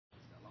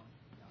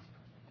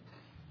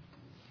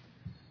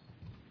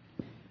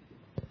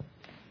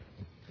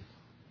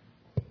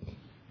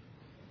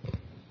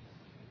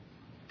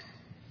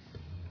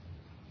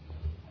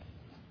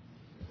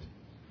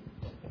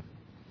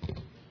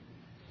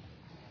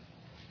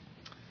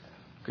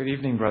Good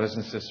evening, brothers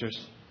and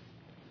sisters.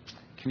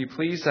 Can you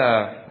please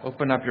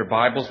open up your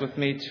Bibles with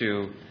me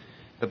to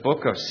the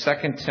book of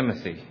 2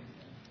 Timothy.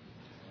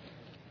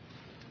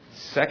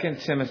 2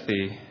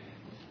 Timothy,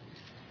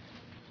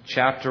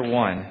 chapter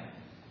 1.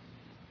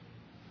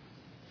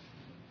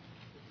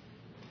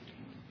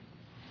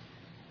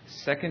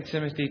 2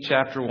 Timothy,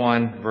 chapter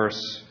 1,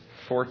 verse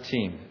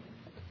 14.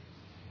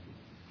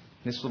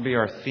 This will be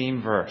our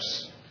theme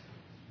verse.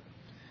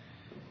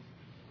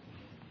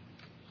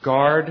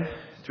 Guard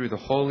through the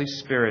Holy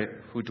Spirit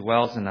who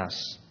dwells in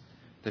us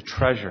the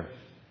treasure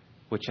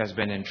which has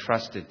been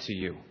entrusted to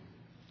you.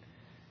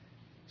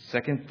 2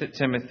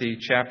 Timothy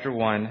chapter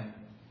 1,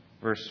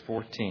 verse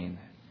 14.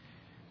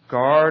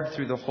 Guard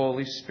through the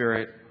Holy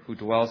Spirit who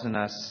dwells in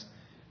us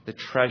the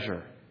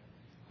treasure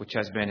which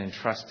has been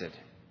entrusted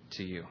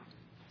to you.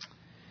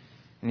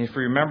 And if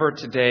you remember,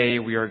 today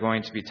we are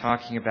going to be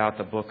talking about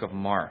the book of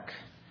Mark.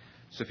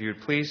 So if you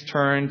would please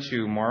turn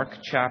to Mark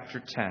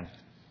chapter 10.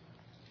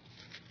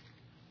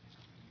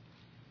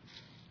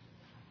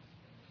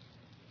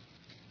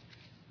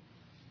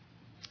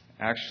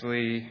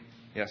 Actually,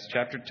 yes,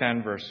 chapter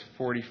 10, verse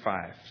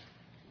 45.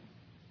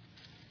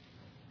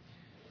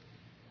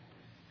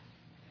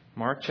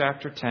 Mark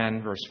chapter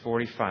 10, verse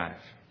 45.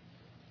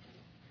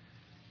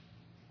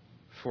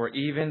 For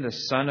even the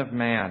Son of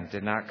Man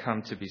did not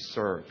come to be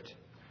served,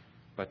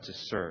 but to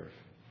serve,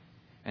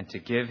 and to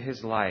give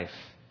his life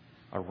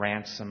a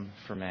ransom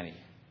for many.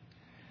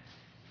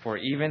 For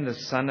even the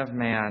Son of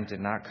Man did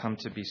not come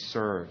to be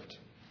served,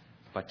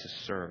 but to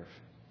serve,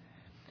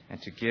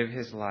 and to give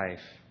his life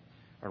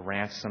a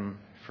ransom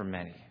for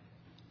many.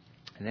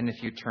 And then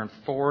if you turn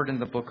forward in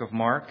the book of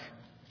Mark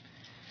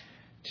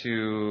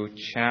to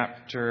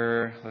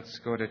let's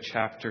go to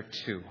chapter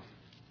 2.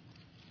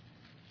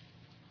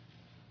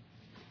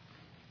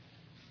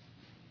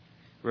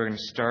 We're going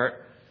to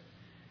start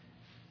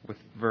with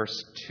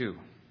verse 2.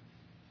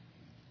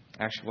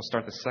 Actually, we'll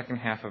start the second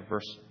half of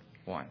verse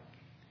 1.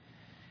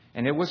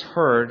 And it was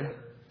heard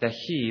that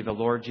he, the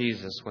Lord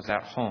Jesus, was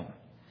at home.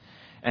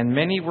 And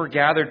many were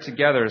gathered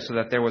together so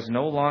that there was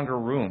no longer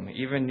room,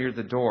 even near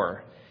the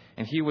door.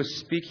 And he was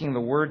speaking the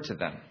word to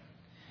them.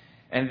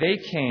 And they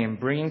came,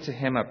 bringing to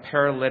him a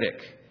paralytic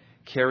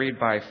carried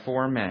by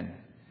 4 men.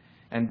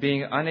 And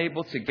being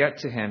unable to get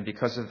to him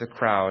because of the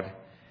crowd,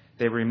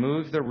 they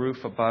removed the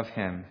roof above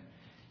him.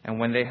 And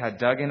when they had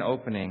dug an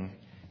opening,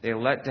 they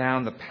let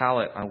down the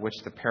pallet on which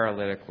the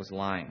paralytic was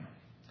lying.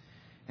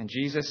 And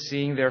Jesus,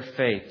 seeing their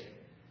faith,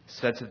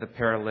 said to the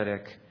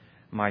paralytic,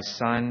 My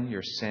son,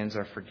 your sins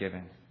are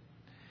forgiven.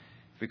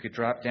 If we could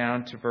drop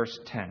down to verse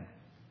 10.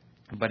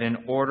 But in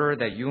order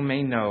that you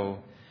may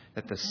know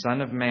that the Son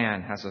of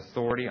Man has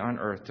authority on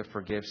earth to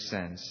forgive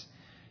sins,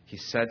 he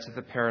said to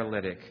the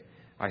paralytic,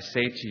 I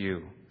say to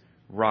you,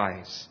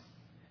 rise,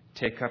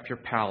 take up your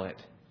pallet,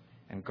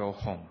 and go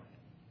home.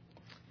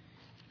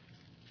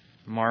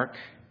 Mark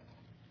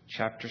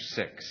chapter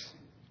 5.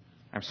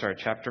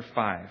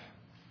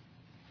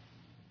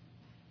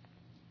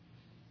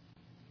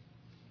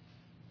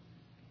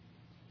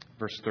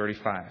 Verse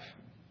 35.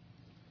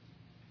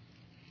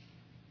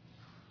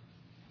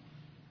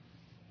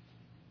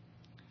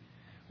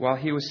 While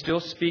he was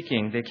still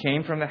speaking, they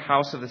came from the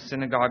house of the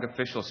synagogue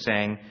official,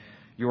 saying,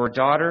 Your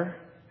daughter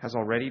has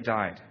already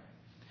died.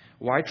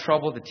 Why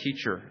trouble the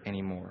teacher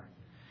anymore?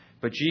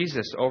 But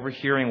Jesus,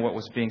 overhearing what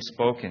was being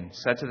spoken,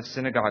 said to the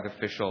synagogue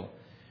official,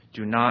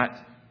 Do not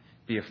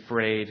be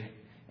afraid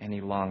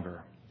any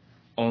longer.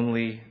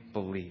 Only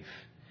believe.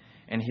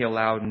 And he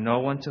allowed no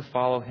one to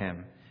follow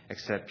him,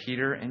 except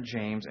Peter and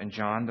James and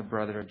John, the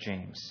brother of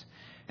James.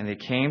 And they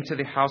came to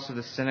the house of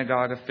the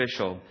synagogue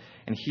official,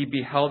 and he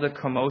beheld a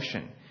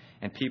commotion,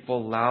 and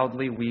people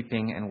loudly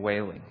weeping and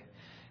wailing.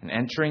 And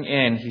entering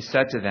in, he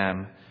said to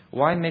them,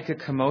 Why make a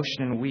commotion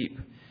and weep?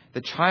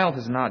 The child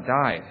has not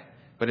died,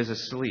 but is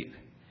asleep.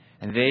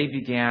 And they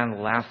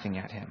began laughing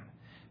at him.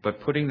 But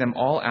putting them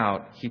all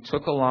out, he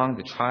took along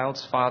the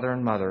child's father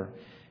and mother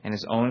and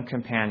his own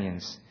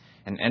companions,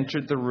 and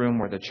entered the room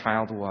where the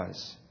child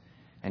was.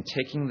 And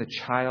taking the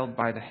child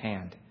by the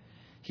hand,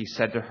 he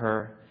said to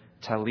her,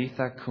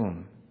 Talitha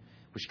cum,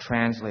 which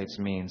translates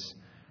means,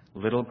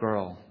 Little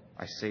girl,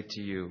 I say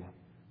to you,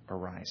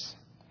 arise.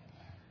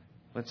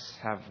 Let's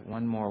have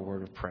one more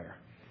word of prayer.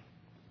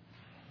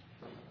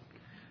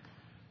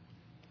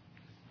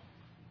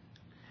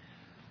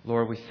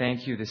 Lord, we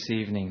thank you this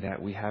evening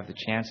that we have the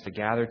chance to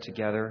gather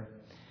together.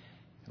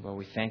 Lord,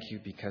 we thank you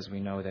because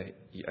we know that,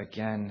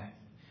 again,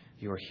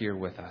 you are here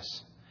with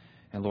us.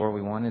 And Lord,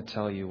 we want to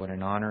tell you what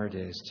an honor it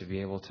is to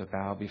be able to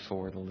bow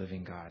before the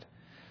living God.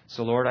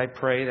 So Lord, I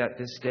pray that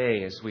this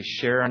day, as we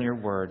share on your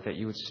word, that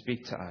you would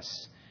speak to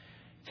us.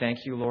 Thank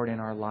you, Lord, in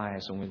our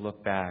lives when we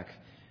look back.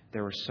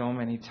 There were so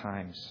many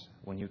times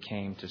when you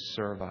came to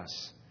serve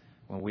us,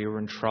 when we were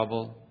in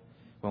trouble,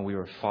 when we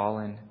were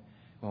fallen,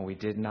 when we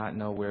did not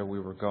know where we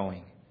were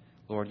going.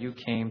 Lord, you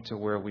came to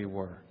where we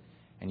were,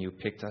 and you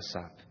picked us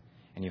up,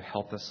 and you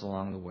helped us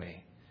along the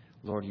way.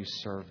 Lord, you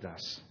served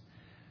us.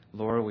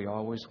 Lord, we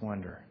always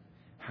wonder,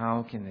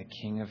 how can the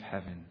King of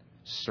Heaven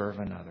serve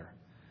another?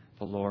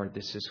 But Lord,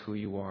 this is who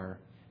you are.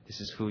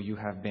 This is who you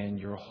have been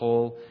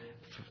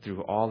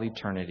through all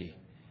eternity.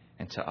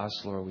 And to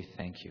us, Lord, we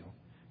thank you.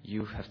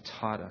 You have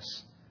taught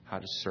us how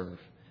to serve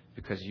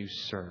because you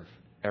serve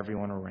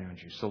everyone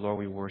around you. So, Lord,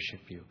 we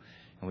worship you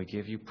and we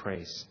give you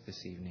praise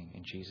this evening.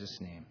 In Jesus'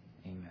 name,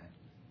 amen.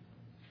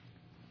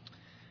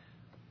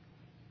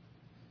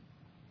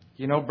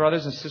 You know,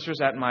 brothers and sisters,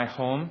 at my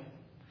home,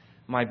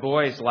 my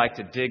boys like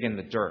to dig in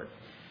the dirt.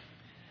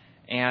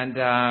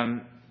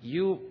 And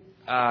you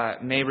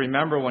may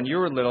remember when you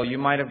were little, you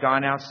might have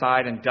gone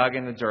outside and dug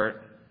in the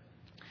dirt.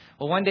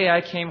 Well, one day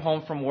I came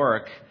home from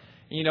work.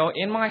 You know,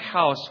 in my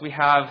house, we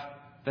have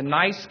the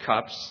nice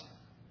cups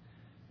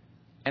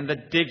and the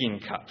digging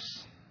cups.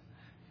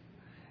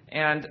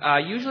 And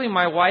usually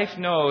my wife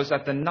knows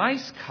that the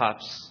nice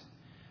cups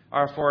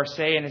are for,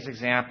 say, in this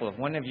example, if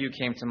one of you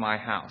came to my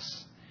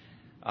house.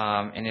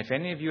 And if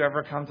any of you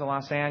ever come to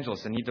Los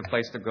Angeles and need a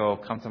place to go,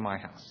 come to my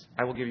house.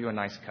 I will give you a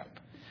nice cup.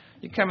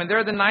 You come in. There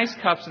are the nice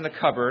cups in the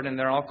cupboard, and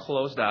they're all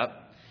closed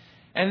up.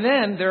 And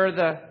then there are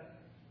the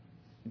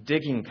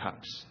digging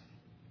cups.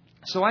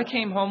 So I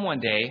came home one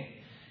day,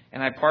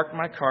 and I parked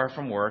my car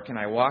from work, and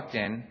I walked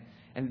in.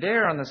 And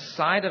there on the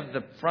side of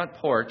the front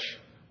porch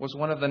was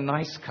one of the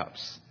nice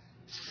cups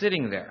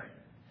sitting there.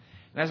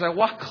 And as I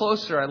walked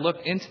closer, I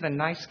looked into the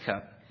nice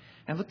cup,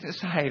 and I looked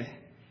inside,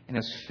 and it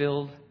was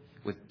filled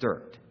with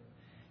dirt.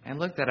 And I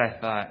looked at it, I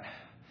thought,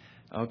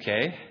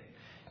 okay.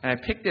 And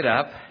I picked it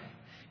up,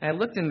 and I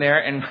looked in there,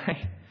 and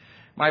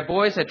my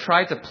boys had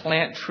tried to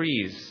plant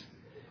trees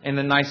in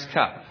the nice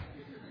cup.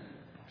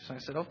 So I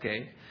said,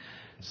 okay.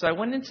 So I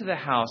went into the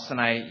house,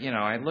 and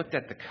I looked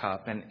at the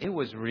cup, and it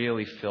was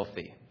really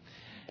filthy.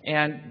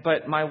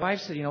 But my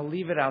wife said,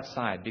 leave it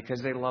outside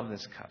because they love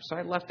this cup. So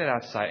I left it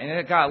outside, and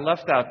it got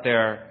left out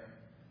there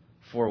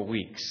for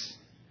weeks.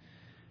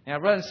 Now,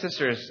 brothers and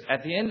sisters,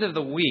 at the end of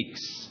the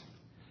weeks,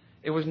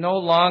 it was no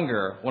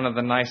longer one of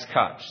the nice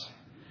cups.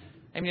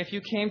 I mean, if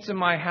you came to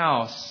my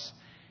house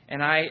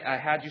and I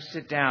had you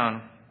sit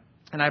down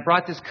and I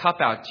brought this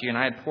cup out to you and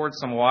I had poured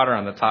some water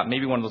on the top,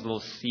 maybe one of those little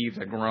seeds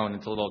had grown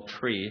into a little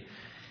tree,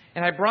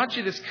 and I brought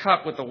you this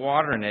cup with the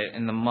water in it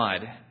in the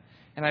mud,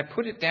 and I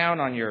put it down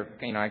on your,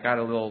 I got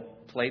a little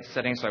plate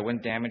setting so I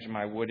wouldn't damage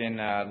my wooden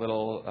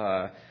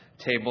little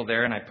table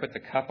there, and I put the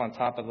cup on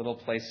top of the little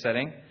place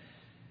setting.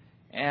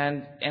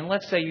 And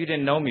let's say you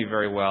didn't know me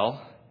very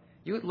well.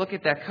 You would look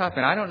at that cup,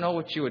 and I don't know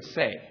what you would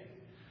say.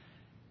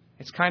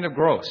 It's kind of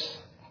gross.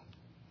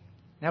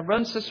 Now,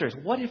 brothers and sisters,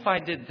 what if I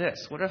did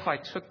this? What if I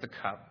took the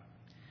cup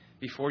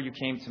before you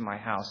came to my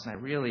house, and I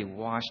really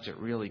washed it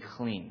really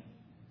clean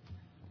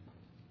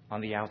on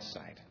the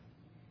outside?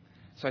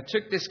 So I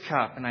took this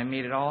cup, and I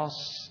made it all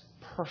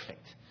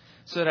perfect,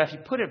 so that if you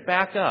put it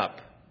back up,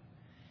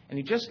 and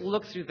you just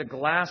look through the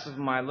glass of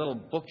my little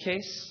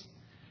bookcase,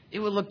 it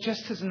would look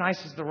just as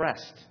nice as the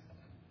rest.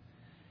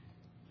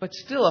 But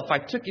still, if I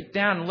took it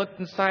down and looked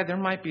inside, there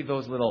might be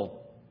those little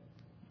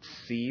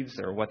seeds,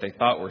 or what they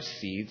thought were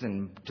seeds,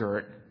 and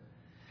dirt.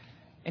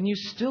 And you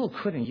still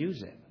couldn't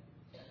use it,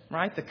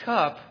 right? The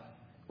cup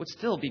would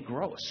still be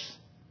gross,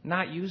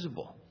 not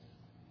usable.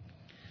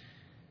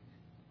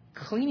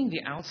 Cleaning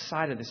the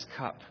outside of this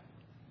cup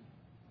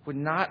would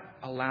not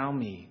allow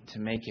me to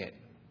make it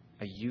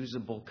a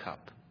usable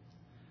cup.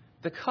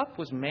 The cup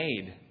was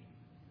made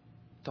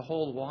to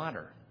hold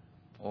water,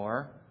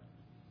 or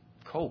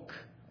Coke,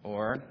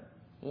 or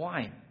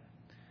wine.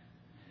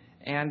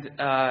 And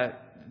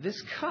this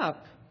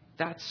cup,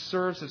 that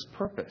serves its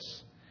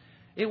purpose.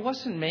 It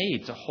wasn't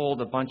made to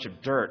hold a bunch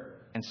of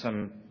dirt and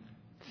some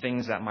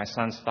things that my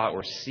sons thought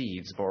were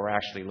seeds, but were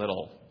actually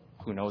little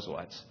who knows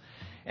what's.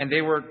 And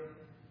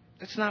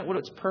that's not what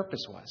its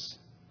purpose was.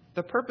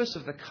 The purpose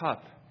of the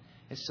cup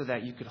is so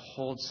that you could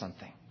hold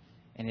something,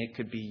 and it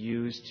could be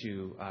used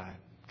to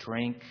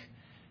drink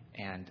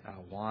and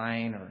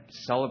wine or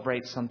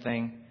celebrate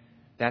something.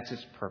 That's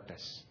its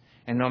purpose.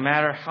 And no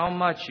matter how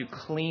much you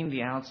clean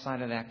the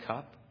outside of that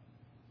cup,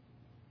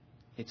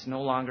 it's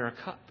no longer a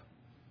cup.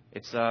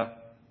 It's a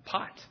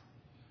pot,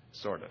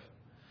 sort of.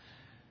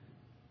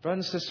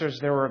 Brothers and sisters,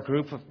 there were a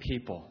group of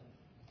people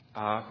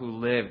who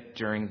lived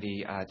during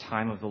the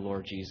time of the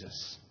Lord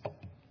Jesus.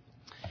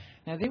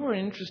 Now, they were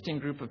an interesting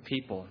group of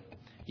people.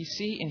 You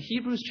see, in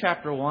Hebrews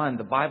chapter 1,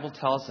 the Bible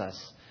tells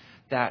us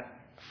that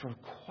for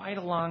quite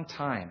a long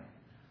time,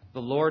 the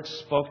Lord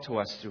spoke to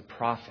us through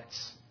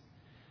prophets.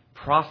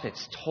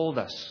 Prophets told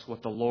us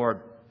what the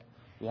Lord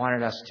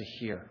wanted us to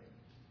hear.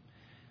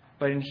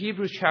 But in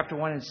Hebrews chapter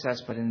 1, it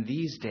says, but in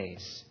these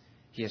days,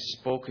 He has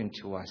spoken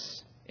to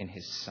us in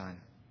His Son.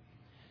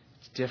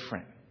 It's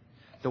different.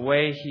 The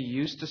way He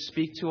used to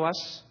speak to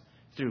us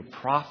through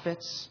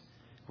prophets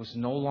was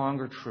no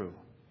longer true.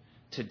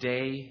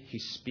 Today, He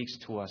speaks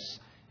to us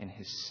in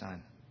His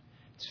Son.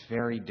 It's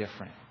very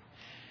different.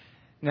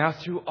 Now,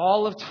 through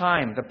all of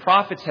time, the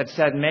prophets had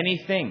said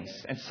many things,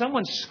 and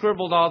someone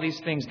scribbled all these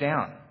things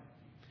down.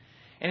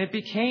 And it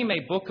became a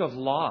book of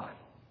law.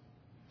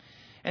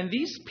 And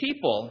these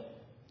people,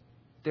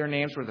 their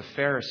names were the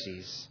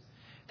Pharisees,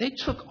 they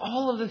took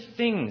all of the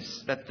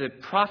things that the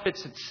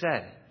prophets had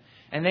said,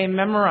 And they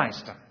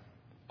memorized them.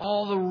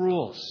 All the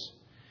rules.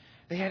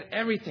 They had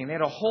everything. They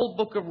had a whole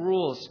book of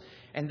rules,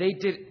 and they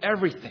did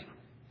everything.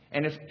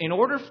 And in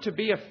order to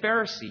be a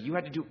Pharisee, you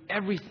had to do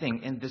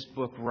everything in this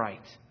book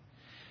right.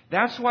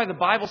 That's why the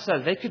Bible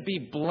says they could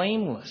be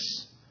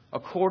blameless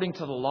according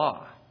to the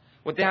law.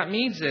 What that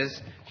means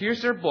is,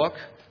 here's their book.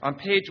 On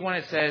page 1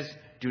 it says,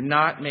 do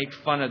not make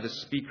fun of the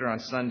speaker on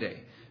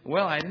Sunday.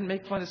 Well, I didn't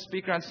make fun of the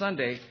speaker on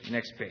Sunday.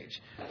 Next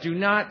page. Do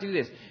not do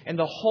this. And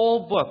the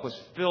whole book was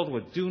filled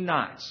with do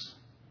nots.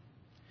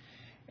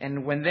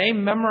 And when they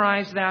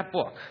memorized that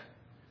book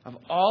of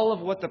all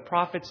of what the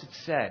prophets had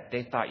said,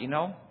 they thought,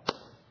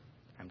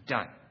 I'm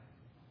done.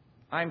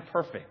 I'm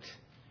perfect.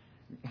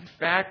 In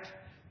fact,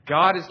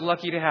 God is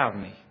lucky to have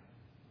me.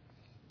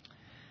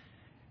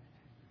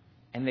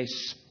 And they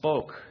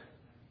spoke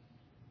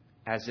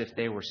as if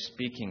they were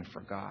speaking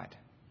for God.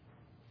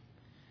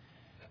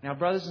 Now,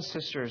 brothers and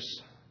sisters,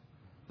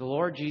 the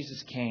Lord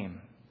Jesus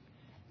came,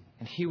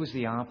 and He was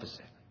the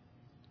opposite.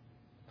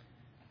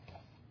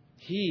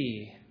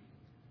 He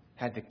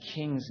had the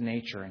king's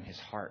nature in His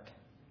heart.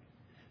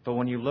 But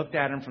when you looked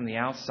at Him from the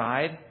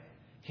outside,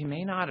 He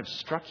may not have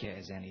struck you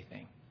as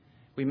anything.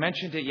 We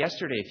mentioned it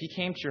yesterday. If He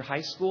came to your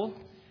high school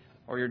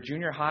or your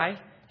junior high,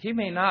 He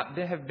may not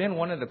have been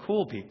one of the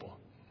cool people.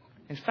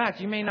 In fact,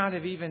 you may not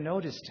have even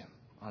noticed Him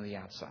on the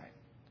outside.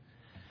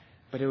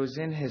 But it was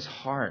in His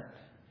heart.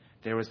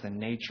 There was the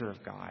nature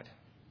of God.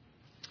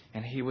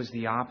 And He was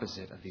the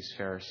opposite of these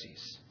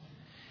Pharisees.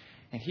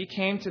 And He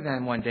came to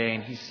them one day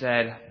and He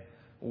said,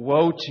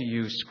 woe to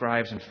you,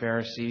 scribes and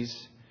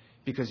Pharisees,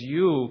 because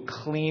you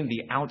clean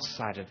the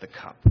outside of the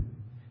cup,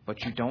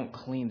 but you don't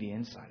clean the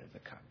inside of the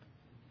cup.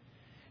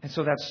 And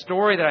so that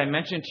story that I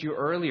mentioned to you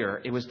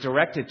earlier, it was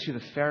directed to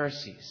the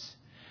Pharisees,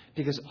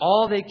 because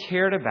all they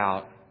cared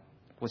about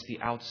was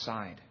the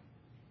outside.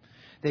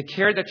 They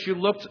cared that you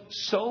looked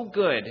so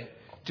good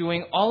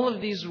doing all of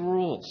these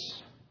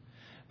rules,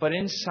 but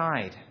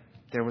inside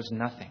there was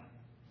nothing.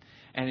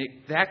 And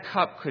that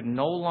cup could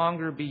no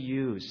longer be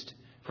used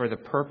for the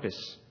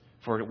purpose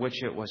for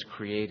which it was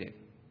created.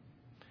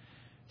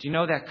 Do you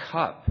know that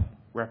cup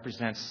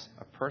represents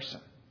a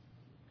person?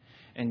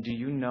 And do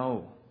you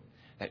know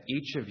that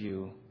each of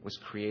you was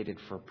created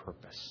for a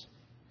purpose?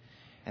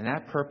 And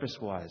that purpose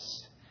was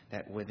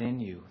that within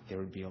you there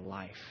would be a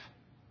life.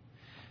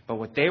 But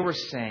what they were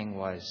saying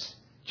was,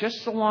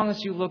 just so long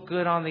as you look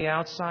good on the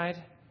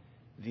outside,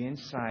 the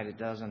inside, it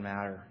doesn't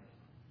matter.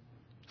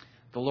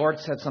 The Lord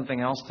said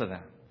something else to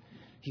them.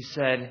 He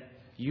said,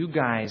 you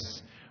guys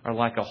are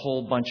like a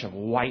whole bunch of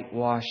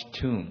whitewashed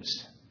tombs.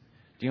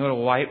 Do you know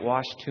what a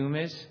whitewashed tomb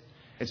is?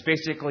 It's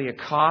basically a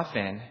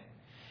coffin,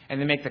 and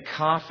they make the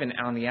coffin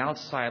on the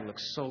outside look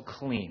so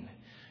clean.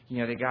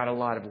 They got a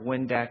lot of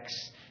Windex,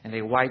 and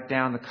they wipe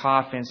down the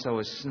coffin so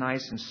it's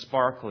nice and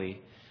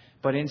sparkly.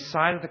 But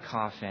inside of the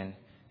coffin,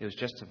 it was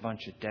just a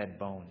bunch of dead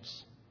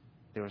bones.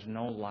 There was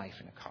no life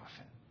in a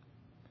coffin.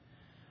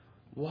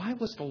 Why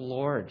was the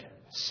Lord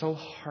so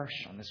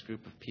harsh on this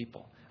group of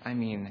people? I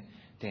mean,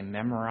 they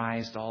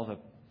memorized all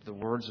the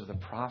words of the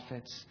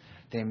prophets.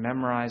 They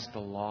memorized the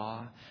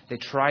law. They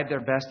tried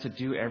their best to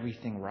do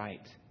everything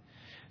right.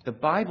 The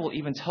Bible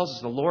even tells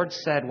us, the Lord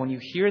said, when you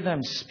hear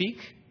them speak,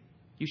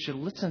 you should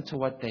listen to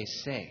what they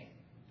say,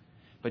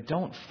 but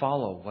don't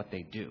follow what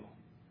they do.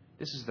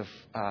 This is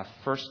the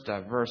first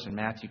verse in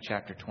Matthew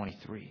chapter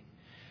 23.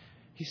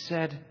 He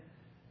said,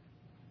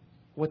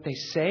 what they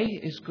say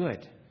is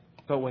good,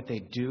 but what they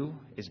do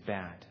is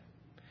bad.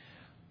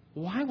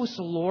 Why was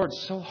the Lord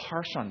so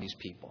harsh on these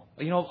people?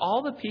 Of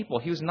all the people,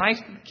 He was nice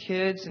to the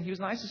kids and He was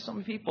nice to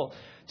some people.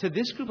 To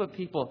this group of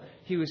people,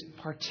 He was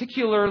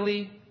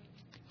particularly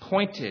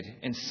pointed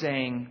in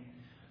saying,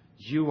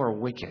 you are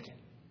wicked.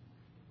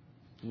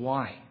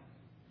 Why?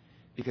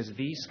 Because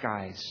these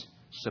guys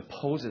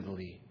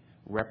supposedly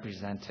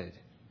represented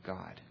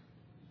God.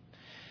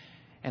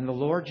 And the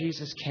Lord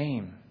Jesus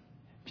came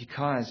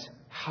because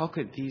how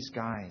could these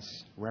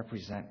guys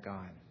represent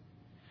God?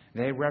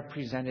 They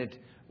represented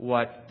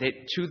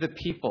to the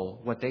people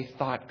what they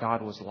thought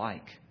God was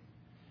like.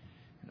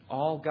 And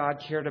all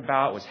God cared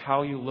about was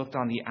how you looked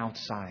on the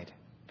outside.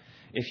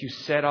 If you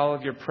said all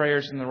of your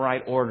prayers in the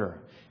right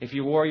order, if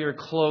you wore your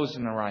clothes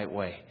in the right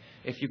way,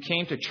 if you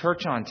came to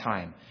church on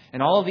time,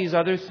 and all of these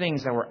other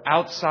things that were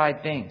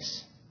outside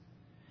things.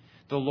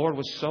 The Lord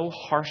was so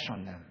harsh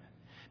on them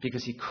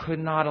because He could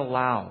not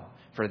allow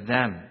for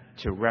them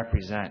to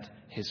represent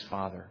His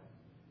Father,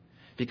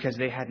 because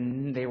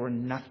they were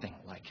nothing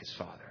like His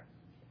Father.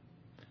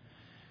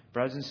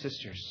 Brothers and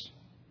sisters,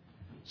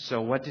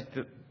 so what did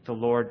the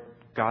Lord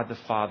God the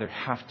Father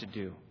have to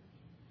do?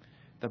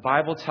 The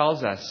Bible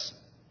tells us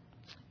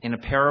in a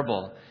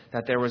parable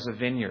that there was a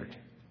vineyard,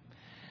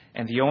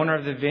 and the owner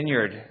of the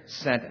vineyard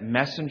sent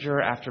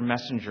messenger after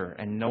messenger,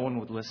 and no one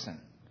would listen.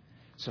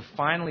 So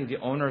finally, the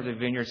owner of the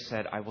vineyard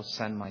said, I will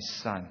send my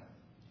son.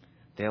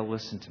 They'll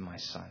listen to my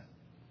son.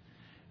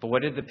 But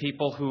what did the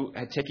people who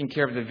had taken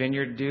care of the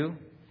vineyard do?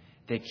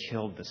 They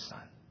killed the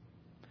son.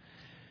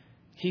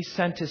 He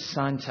sent His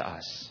son to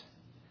us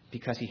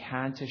because He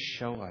had to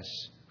show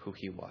us who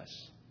He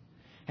was.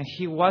 And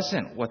he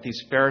wasn't what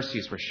these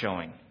Pharisees were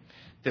showing.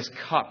 This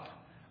cup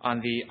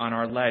on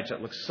our ledge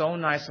that looks so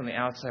nice on the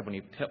outside, when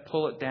you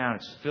pull it down,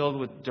 it's filled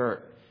with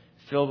dirt,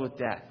 filled with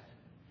death.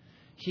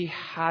 He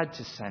had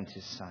to send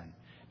his Son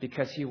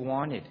because he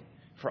wanted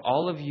for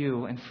all of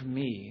you and for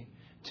me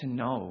to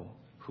know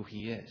who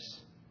he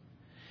is.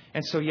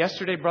 And so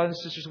yesterday, brothers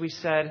and sisters, we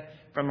said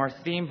from our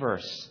theme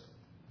verse,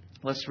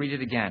 let's read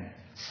it again.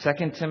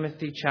 2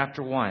 Timothy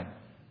chapter 1,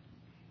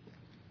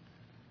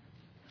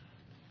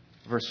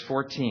 verse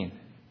 14.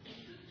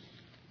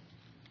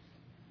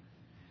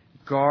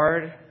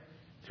 Guard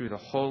through the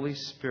Holy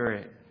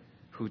Spirit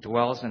who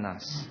dwells in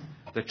us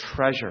the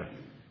treasure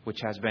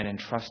which has been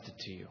entrusted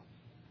to you.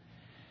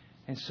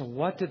 And so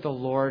what did the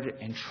Lord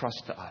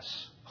entrust to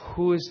us?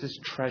 Who is this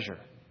treasure?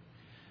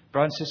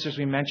 Brothers and sisters,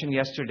 we mentioned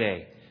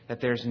yesterday that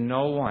there's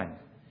no one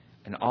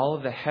in all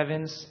of the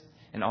heavens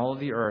and all of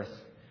the earth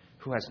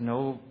who has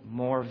no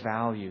more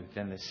value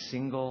than the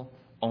single,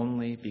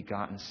 only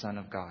begotten Son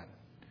of God.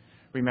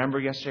 Remember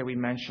yesterday we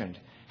mentioned,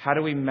 how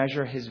do we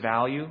measure his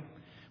value?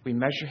 We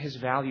measure his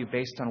value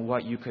based on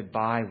what you could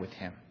buy with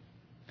him.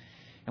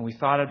 And we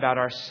thought about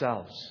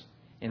ourselves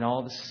in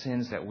all the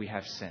sins that we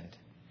have sinned.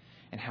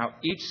 And how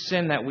each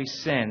sin that we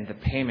sinned, the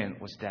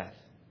payment was death.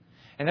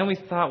 And then we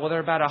thought, well, there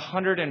are about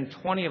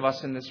 120 of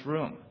us in this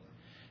room.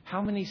 How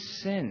many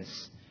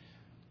sins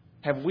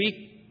have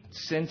we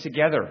sinned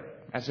together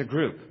as a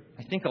group?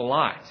 I think a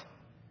lot.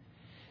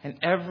 And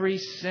every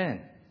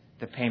sin,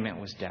 the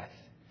payment was death.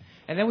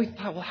 And then we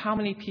thought, well, how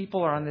many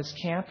people are on this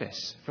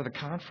campus for the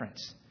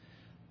conference?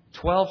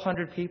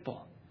 1,200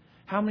 people.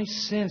 How many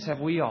sins have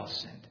we all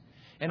sinned?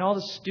 And all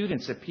the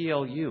students at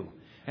PLU,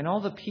 and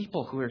all the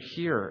people who are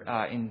here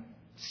in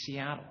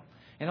Seattle,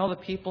 and all the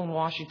people in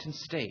Washington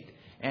State,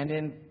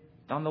 and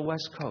on the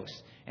West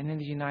Coast, and in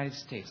the United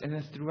States, and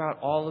then throughout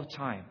all of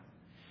time.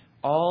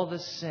 All the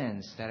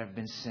sins that have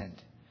been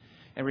sinned.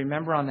 And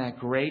remember on that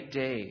great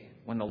day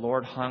when the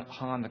Lord hung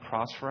on the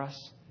cross for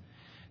us,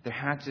 there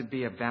had to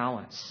be a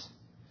balance.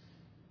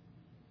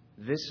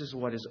 This is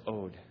what is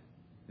owed.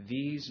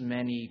 These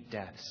many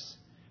deaths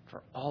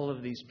for all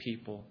of these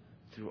people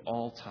through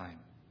all time.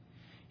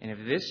 And if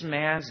this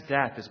man's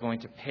death is going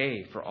to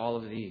pay for all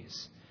of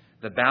these,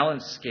 the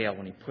balance scale,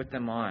 when he put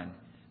them on,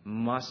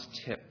 must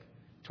tip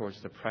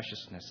towards the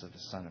preciousness of the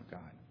Son of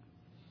God.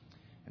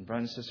 And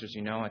brothers and sisters,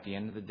 at the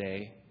end of the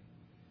day,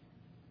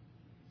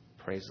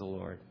 praise the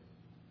Lord,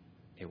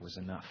 it was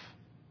enough.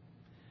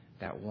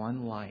 That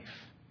one life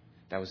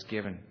that was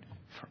given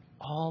for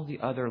all the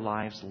other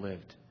lives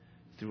lived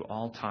through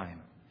all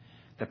time,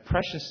 the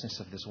preciousness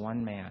of this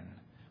one man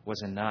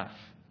was enough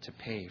to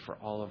pay for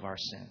all of our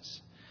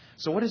sins.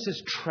 So what is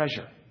this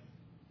treasure?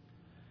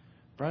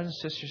 Brothers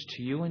and sisters,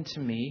 to you and to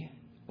me,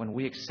 when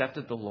we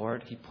accepted the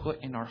Lord, he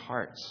put in our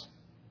hearts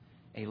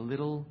a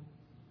little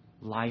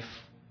life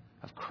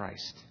of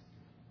Christ.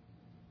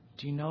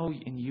 Do you know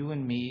in you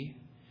and me,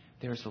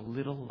 there's a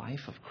little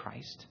life of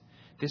Christ?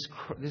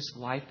 This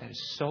life that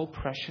is so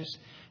precious,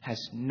 has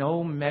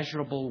no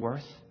measurable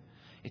worth.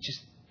 It's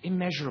just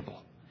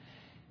immeasurable.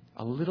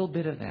 A little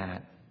bit of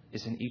that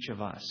is in each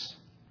of us.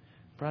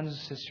 Brothers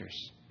and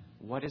sisters,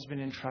 what has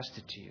been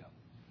entrusted to you?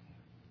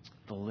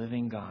 The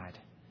living God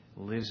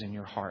lives in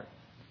your heart,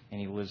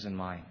 and he lives in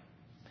mine.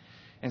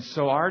 And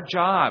so our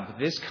job,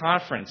 this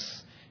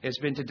conference, has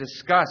been to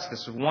discuss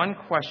this one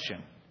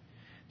question,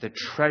 the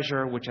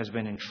treasure which has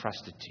been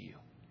entrusted to you.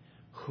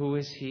 Who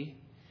is he?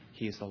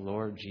 He is the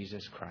Lord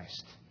Jesus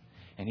Christ,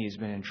 and he has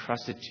been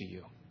entrusted to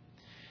you.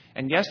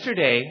 And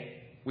yesterday,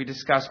 we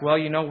discussed, we're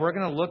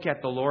going to look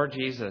at the Lord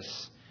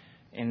Jesus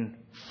in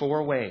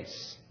 4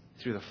 ways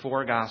through the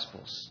 4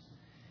 Gospels.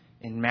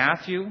 In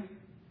Matthew,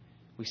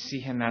 we see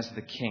him as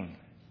the king.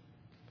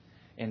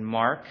 In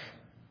Mark,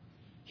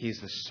 he is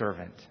the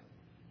servant.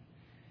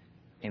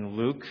 In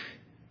Luke,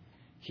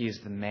 he is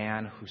the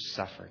man who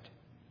suffered.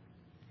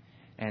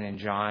 And in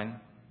John,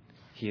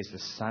 he is the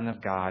Son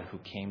of God who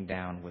came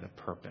down with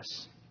a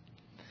purpose.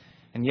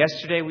 And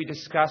yesterday we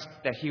discussed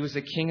that he was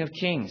the King of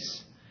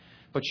Kings.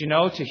 But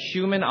to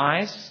human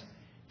eyes,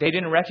 they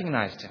didn't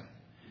recognize him.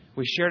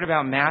 We shared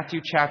about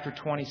Matthew chapter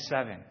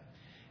 27.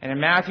 And in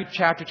Matthew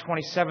chapter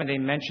 27, they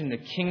mentioned the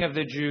King of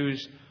the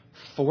Jews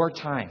 4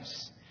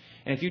 times.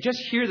 And if you just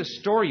hear the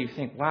story, you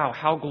think, wow,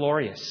 how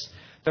glorious.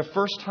 The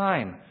first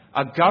time,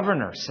 a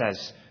governor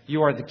says,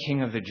 you are the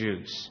King of the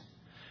Jews.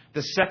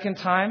 The second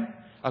time,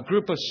 a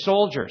group of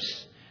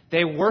soldiers,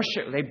 they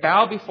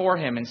bow before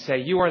him and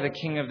say, you are the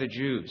King of the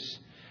Jews.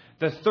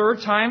 The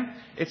third time,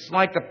 it's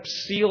like the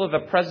seal of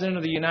the President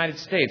of the United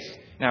States.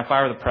 Now, if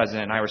I were the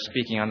President and I were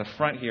speaking on the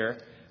front here,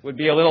 would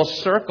be a little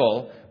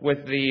circle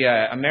with the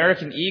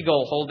American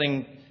eagle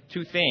holding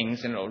 2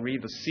 things, and it will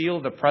read the seal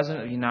of the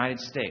President of the United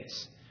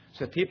States.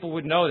 So that people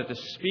would know that the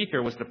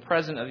speaker was the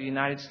President of the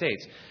United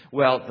States.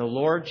 Well, the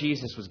Lord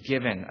Jesus was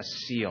given a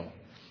seal.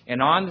 And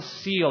on the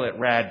seal it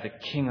read, the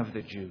King of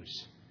the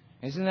Jews.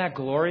 Isn't that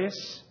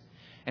glorious?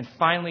 And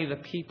finally, the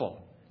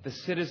people, the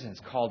citizens,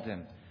 called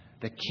him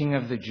the King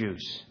of the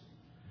Jews.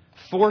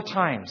 4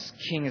 times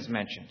King is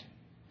mentioned.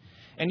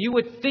 And you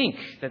would think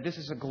that this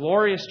is a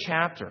glorious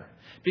chapter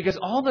because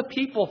all the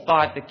people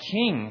thought the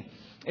king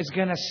is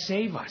going to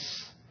save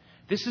us.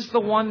 This is the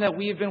one that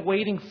we have been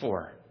waiting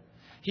for.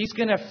 He's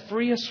going to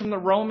free us from the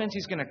Romans.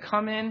 He's going to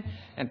come in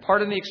and,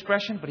 pardon the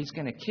expression, but he's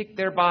going to kick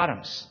their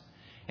bottoms.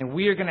 And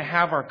we are going to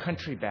have our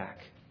country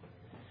back.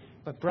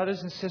 But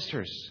brothers and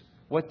sisters,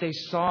 what they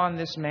saw in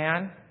this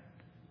man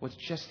was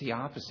just the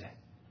opposite.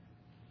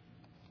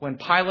 When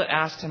Pilate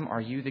asked him,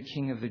 "Are you the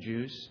king of the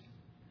Jews?"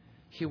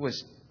 he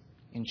was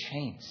in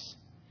chains.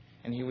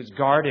 And he was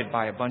guarded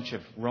by a bunch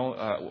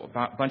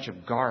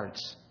of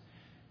guards.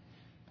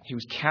 He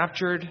was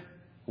captured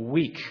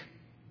weak.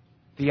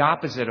 The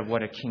opposite of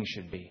what a king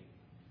should be.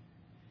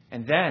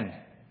 And then,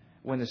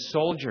 when the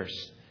soldiers,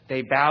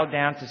 they bowed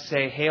down to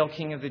say, "Hail,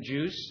 King of the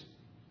Jews,"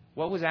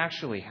 what was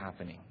actually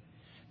happening?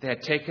 They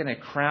had taken a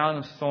crown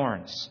of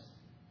thorns.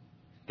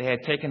 They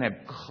had taken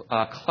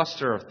a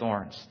cluster of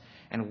thorns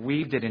and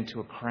weaved it into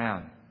a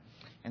crown.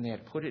 And they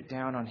had put it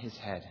down on his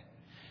head.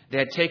 They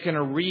had taken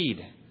a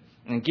reed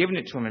and given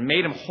it to him and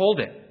made him hold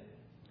it.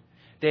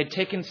 They had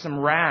taken some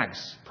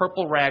rags,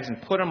 purple rags,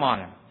 and put them on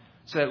him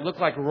so that it looked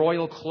like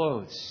royal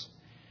clothes.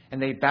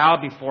 And they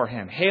bowed before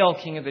him. "Hail,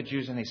 King of the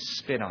Jews," and they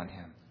spit on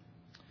him.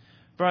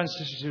 Brothers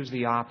and sisters, it was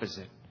the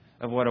opposite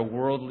of what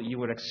you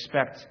would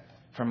expect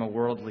from a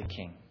worldly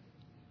king.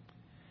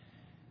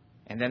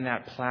 And then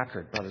that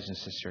placard, brothers and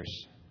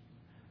sisters,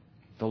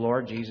 the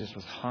Lord Jesus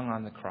was hung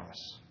on the cross.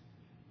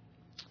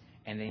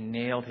 And they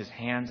nailed his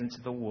hands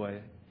into the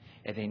wood,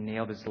 and they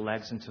nailed his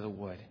legs into the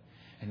wood.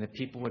 And the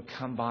people would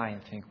come by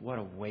and think, what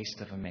a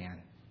waste of a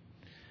man.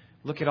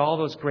 Look at all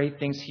those great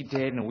things he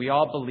did, and we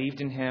all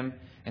believed in him,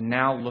 and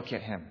now look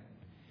at him.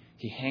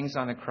 He hangs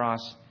on the cross.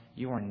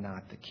 "You are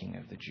not the King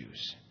of the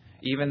Jews."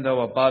 Even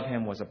though above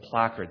him was a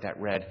placard that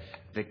read,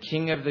 "The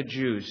King of the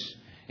Jews,"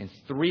 in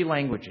 3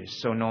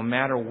 languages, so no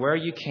matter where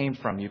you came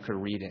from, you could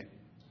read it.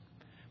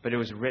 But it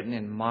was written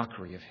in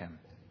mockery of him.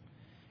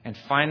 And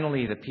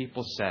finally, the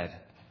people said,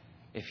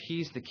 if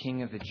he's the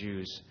King of the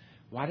Jews,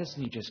 why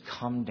doesn't he just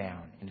come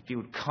down? And if he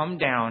would come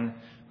down,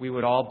 we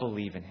would all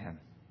believe in him.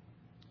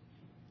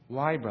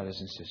 Why, brothers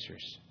and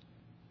sisters?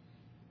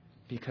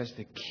 Because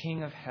the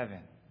King of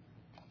heaven,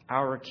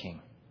 our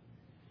King,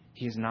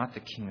 he is not the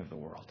king of the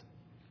world.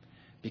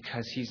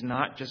 Because he's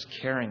not just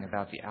caring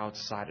about the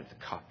outside of the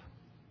cup.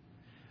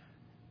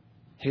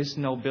 His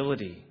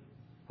nobility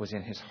was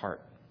in his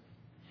heart.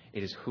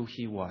 It is who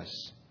he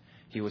was.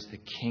 He was the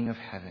King of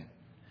heaven.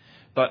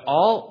 But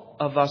all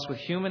of us with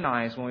human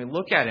eyes, when we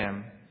look at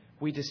him,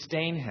 we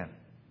disdain him.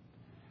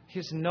 He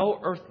has no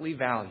earthly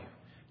value.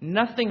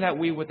 Nothing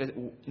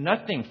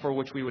for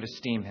which we would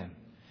esteem him.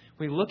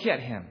 We look at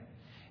him,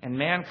 and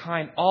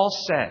mankind all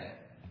said,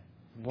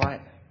 "What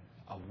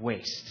a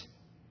waste."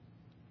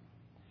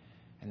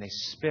 And they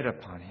spit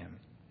upon him.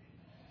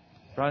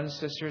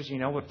 Brothers and sisters, you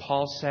know what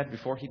Paul said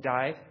before he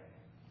died?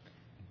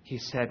 He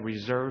said,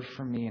 "Reserved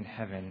for me in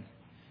heaven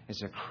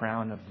is a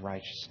crown of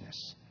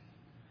righteousness."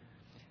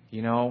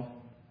 You know,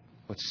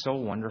 what's so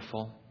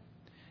wonderful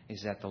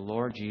is that the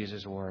Lord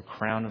Jesus wore a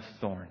crown of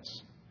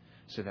thorns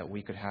so that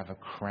we could have a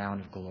crown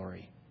of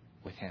glory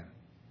with him.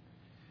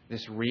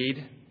 This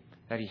reed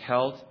that he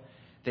held,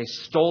 they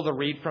stole the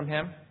reed from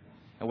him.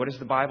 And what does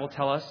the Bible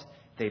tell us?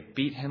 They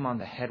beat him on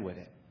the head with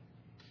it.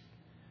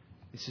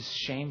 This is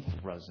shameful,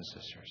 brothers and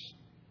sisters.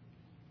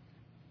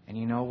 And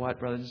you know what,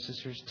 brothers and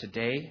sisters?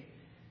 Today,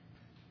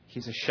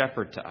 he's a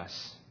shepherd to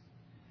us.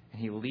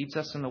 And he leads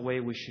us in the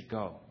way we should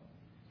go.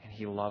 And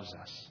he loves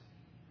us.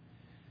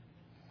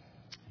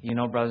 You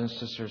know, brothers and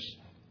sisters,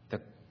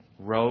 the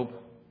robe,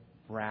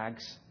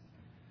 rags,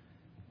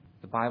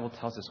 the Bible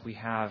tells us we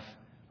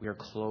are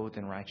clothed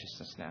in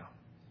righteousness now.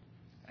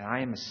 And I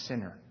am a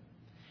sinner.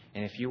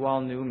 And if you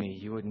all knew me,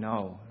 you would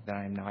know that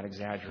I am not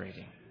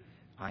exaggerating.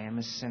 I am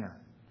a sinner.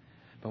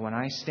 But when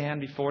I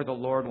stand before the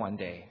Lord one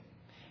day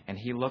and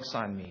he looks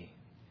on me,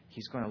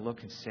 he's going to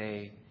look and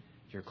say,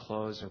 "Your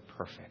clothes are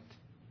perfect."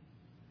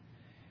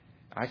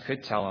 I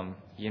could tell him,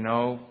 "You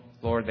know,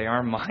 Lord, they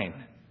are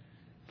mine."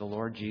 The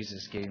Lord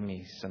Jesus gave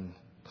me some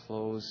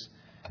clothes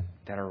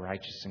that are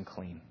righteous and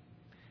clean.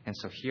 And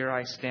so here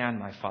I stand,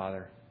 my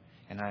Father,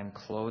 and I am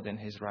clothed in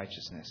his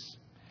righteousness,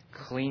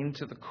 clean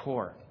to the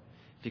core,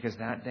 because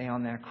that day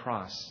on that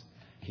cross,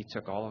 he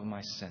took all of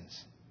my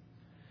sins.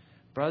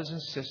 Brothers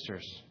and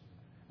sisters,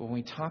 when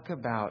we talk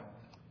about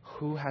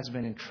who has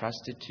been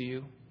entrusted to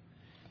you,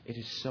 it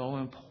is so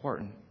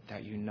important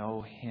that you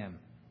know him.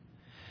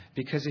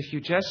 Because if you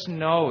just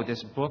know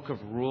this book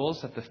of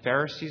rules that the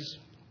Pharisees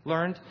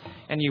learned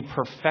and you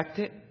perfect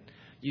it,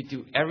 you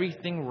do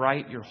everything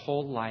right your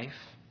whole life,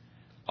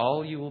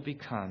 all you will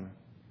become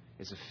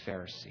is a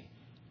Pharisee.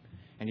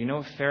 And you know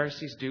what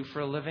Pharisees do for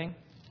a living?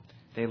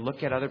 They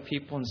look at other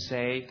people and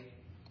say,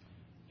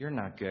 "You're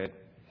not good.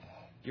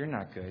 You're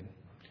not good.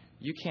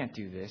 You can't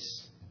do this.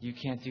 You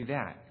can't do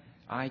that.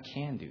 I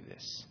can do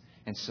this.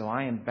 And so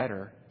I am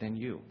better than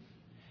you."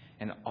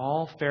 And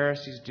all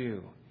Pharisees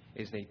do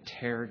is they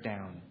tear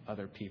down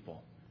other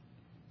people.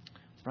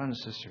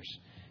 Brothers and sisters,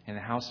 in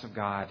the house of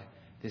God,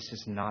 this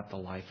is not the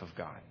life of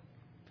God.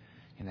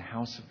 In the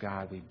house of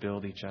God, we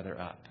build each other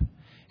up.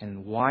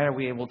 And why are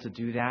we able to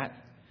do that?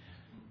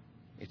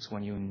 It's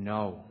when you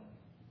know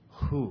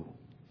who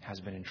has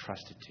been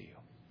entrusted to you.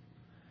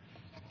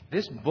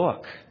 This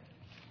book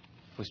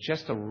was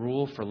just a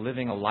rule for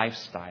living a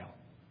lifestyle.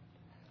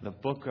 The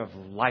book of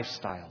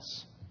lifestyles.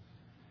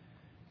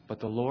 But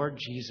the Lord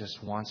Jesus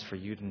wants for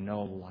you to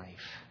know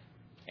life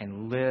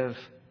and live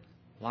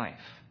life.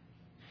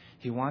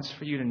 He wants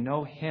for you to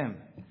know Him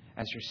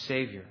as your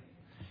Savior.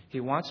 He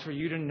wants for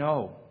you to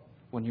know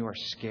when you are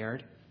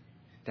scared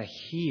that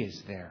He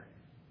is there.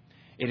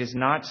 It is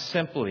not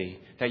simply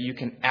that you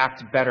can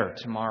act better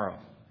tomorrow.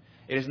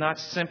 It is not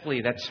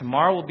simply that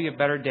tomorrow will be a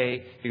better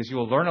day because you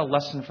will learn a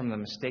lesson from the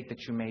mistake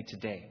that you made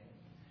today.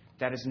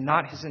 That is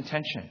not His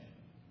intention.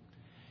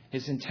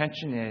 His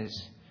intention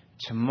is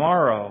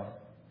tomorrow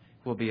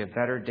will be a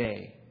better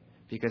day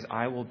because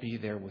I will be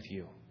there with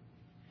you.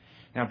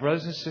 Now,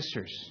 brothers and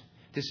sisters,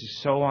 this is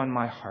so on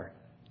my heart.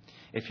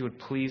 If you would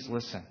please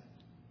listen.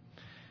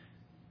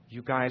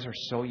 You guys are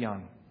so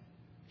young.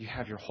 You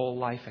have your whole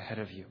life ahead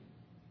of you.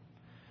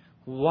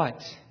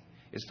 What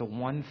is the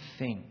one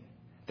thing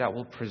that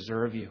will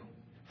preserve you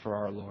for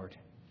our Lord?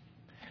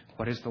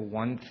 What is the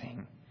one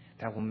thing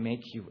that will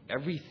make you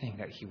everything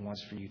that He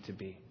wants for you to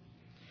be?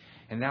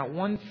 And that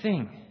one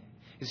thing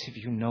is if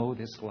you know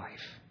this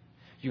life,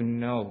 you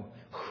know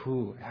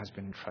who has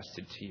been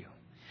entrusted to you.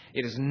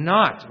 It is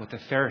not what the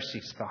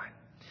Pharisees thought.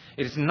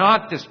 It is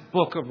not this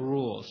book of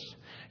rules.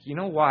 You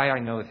know why I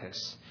know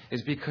this?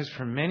 It's because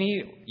for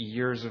many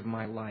years of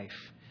my life,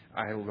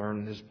 I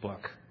learned this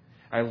book.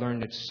 I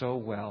learned it so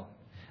well.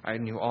 I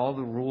knew all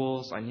the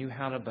rules. I knew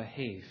how to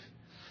behave.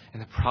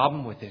 And the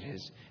problem with it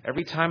is,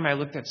 every time I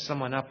looked at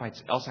someone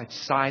else, I'd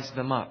size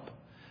them up.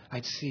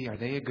 I'd see, are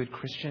they a good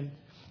Christian?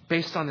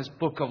 Based on this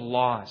book of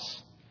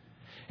laws.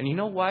 And you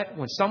know what?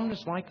 When someone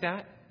is like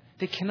that,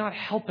 they cannot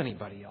help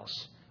anybody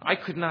else. I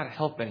could not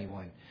help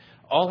anyone.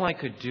 All I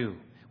could do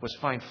was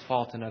find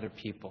fault in other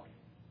people.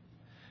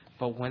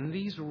 But when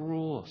these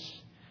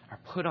rules are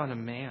put on a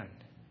man,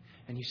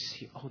 and you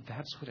see, oh,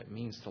 that's what it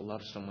means to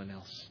love someone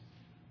else.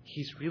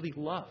 He's really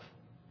love.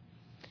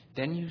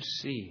 Then you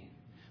see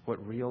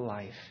what real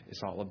life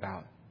is all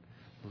about.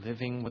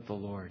 Living with the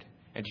Lord.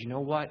 And you know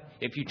what?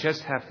 If you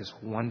just have this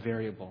one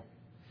variable,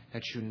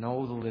 that you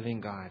know the living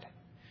God,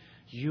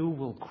 you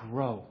will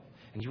grow.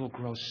 And you will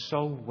grow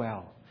so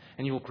well.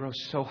 And you will grow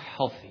so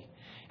healthy.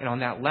 And on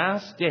that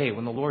last day,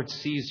 when the Lord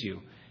sees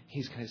you,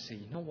 He's going to say,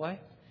 you know what?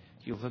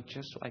 You look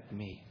just like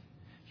me.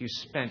 You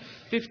spent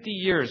 50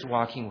 years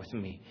walking with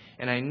me.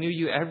 And I knew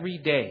you every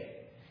day.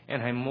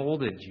 And I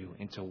molded you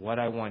into what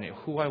I wanted,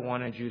 who I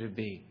wanted you to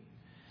be.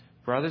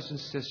 Brothers and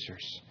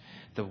sisters,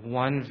 the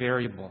one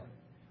variable,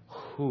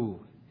 who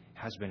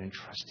has been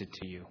entrusted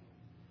to you.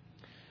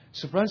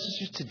 So brothers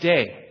and sisters,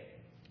 today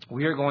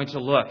we are going to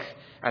look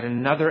at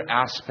another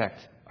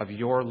aspect of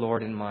your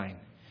Lord and mine.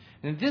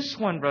 And this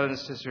one, brothers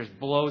and sisters,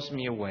 blows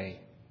me away.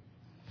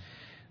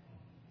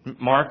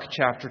 Mark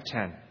chapter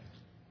 10.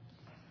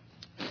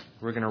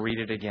 We're going to read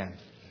it again.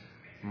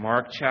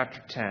 Mark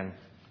chapter 10.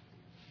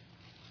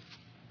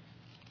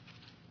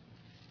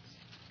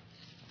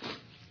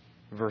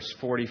 Verse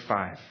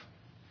 45.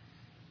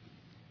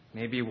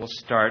 Maybe we'll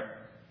start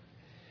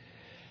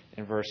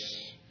in verse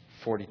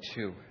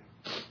 42.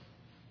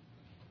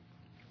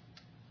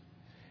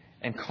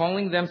 And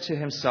calling them to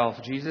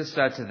Himself, Jesus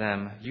said to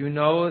them, you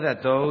know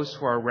that those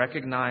who are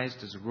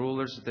recognized as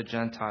rulers of the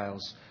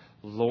Gentiles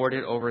lord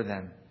it over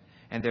them,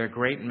 and their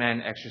great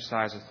men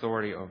exercise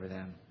authority over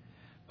them.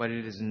 But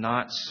it is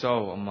not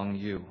so among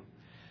you.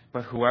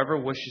 But whoever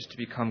wishes to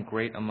become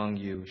great among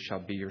you shall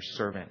be your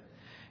servant.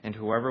 And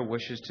whoever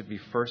wishes to be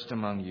first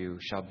among you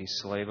shall be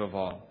slave of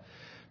all.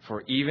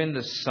 For even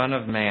the Son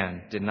of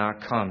Man did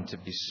not come to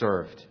be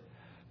served,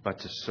 but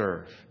to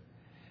serve,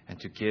 and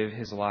to give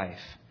His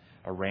life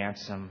a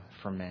ransom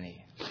for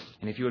many.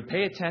 And if you would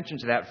pay attention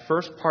to that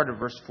first part of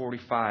verse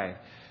 45,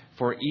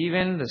 for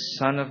even the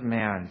Son of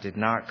Man did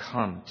not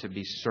come to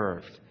be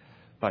served,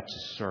 but to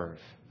serve.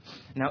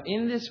 Now,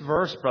 in this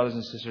verse, brothers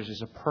and sisters,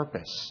 is a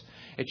purpose.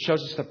 It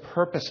shows us the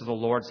purpose of the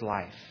Lord's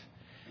life.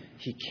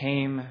 He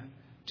came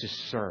to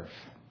serve.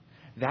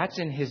 That's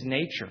in His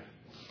nature.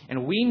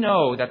 And we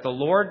know that the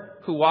Lord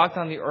who walked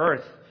on the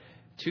earth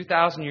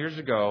 2,000 years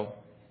ago,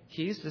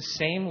 He's the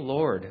same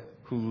Lord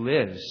who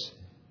lives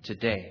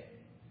today.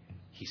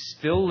 He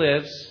still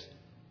lives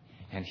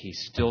and He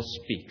still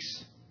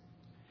speaks.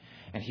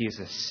 And He is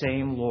the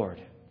same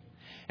Lord.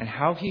 And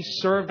how He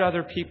served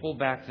other people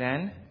back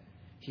then,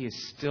 He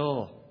is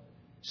still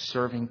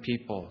serving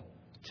people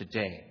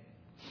today.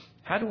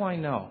 How do I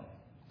know?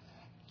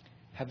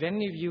 Have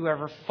any of you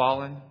ever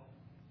fallen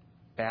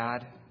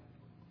bad?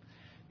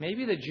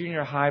 Maybe the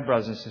junior high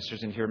brothers and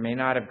sisters in here may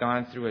not have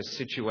gone through a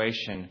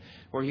situation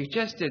where you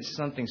just did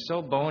something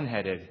so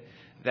boneheaded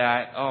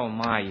that, oh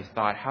my, you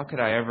thought, how could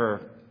I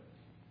ever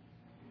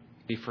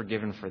be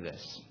forgiven for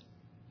this?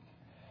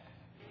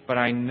 But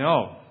I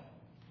know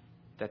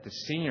that the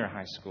senior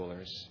high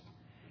schoolers,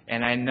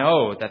 and I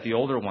know that the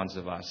older ones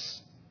of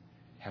us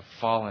have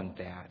fallen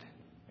bad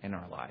in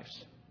our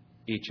lives.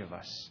 each of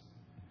us.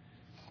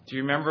 Do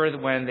you remember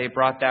when they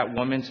brought that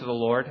woman to the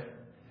Lord?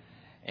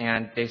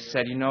 And they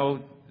said,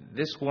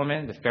 this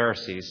woman, the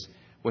Pharisees,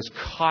 was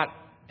caught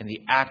in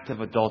the act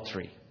of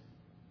adultery.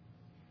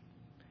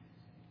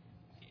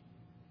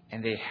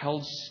 And they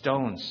held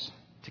stones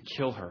to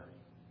kill her.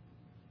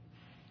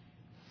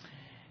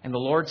 And the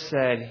Lord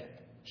said,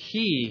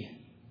 he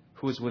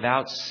who is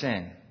without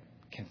sin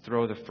can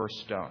throw the first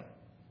stone.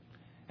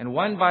 And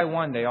one by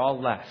one, they all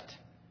left,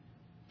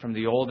 from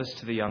the oldest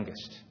to the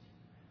youngest.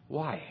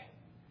 Why?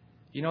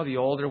 The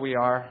older we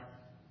are,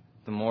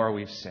 the more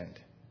we've sinned.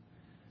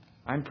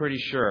 I'm pretty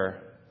sure,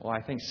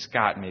 I think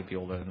Scott may be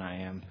older than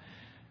I am,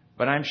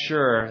 but I'm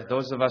sure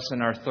those of us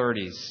in our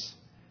 30s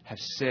have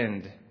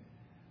sinned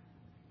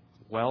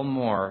well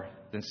more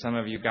than some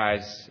of you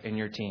guys in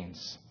your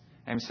teens.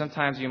 And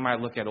sometimes you might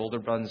look at older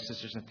brothers and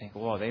sisters and think,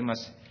 whoa, they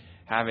must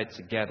have it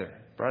together.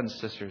 Brothers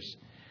and sisters,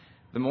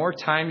 the more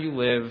time you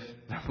live,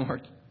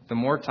 the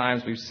more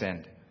times we've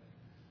sinned.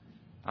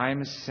 I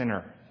am a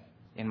sinner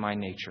in my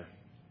nature,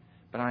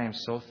 but I am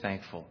so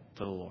thankful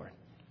to the Lord.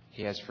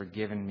 He has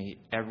forgiven me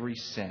every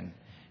sin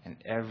and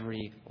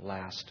every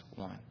last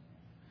one.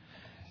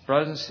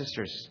 Brothers and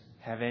sisters,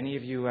 have any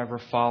of you ever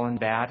fallen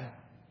bad?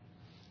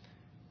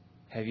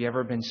 Have you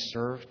ever been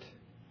served?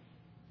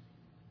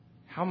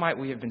 How might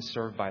we have been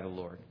served by the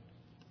Lord?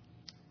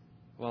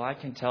 Well, I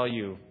can tell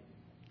you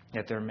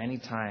that there are many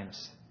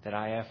times that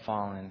I have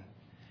fallen,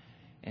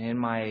 and in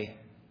my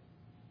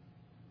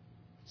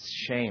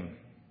shame,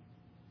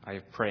 I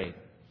have prayed,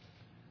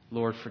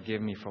 Lord,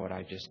 forgive me for what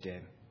I just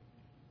did.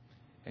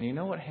 And you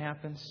know what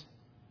happens?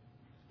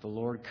 The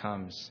Lord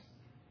comes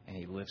and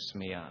He lifts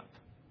me up.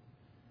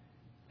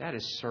 That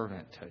is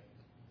servanthood,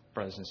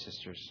 brothers and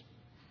sisters.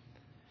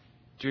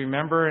 Do you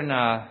remember in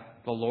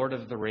The Lord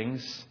of the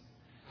Rings?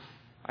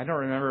 I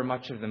don't remember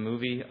much of the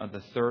movie, of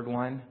the third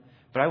one,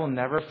 but I will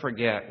never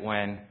forget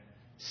when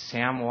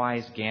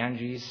Samwise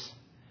Gamgee,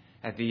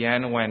 at the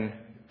end when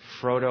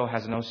Frodo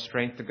has no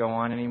strength to go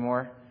on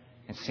anymore,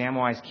 and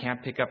Samwise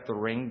can't pick up the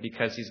ring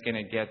because he's going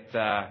to get,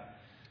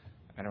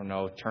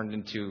 turned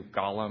into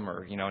Gollum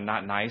or,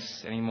 not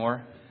nice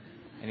anymore.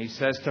 And he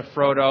says to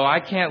Frodo, I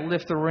can't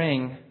lift the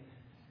ring,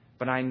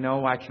 but I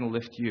know I can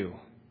lift you.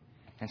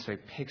 And so he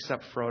picks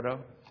up Frodo.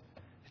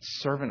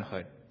 It's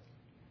servanthood.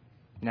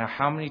 Now,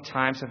 how many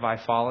times have I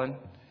fallen?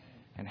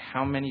 And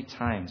how many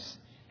times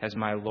has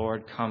my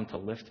Lord come to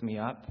lift me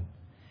up?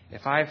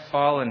 If I've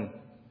fallen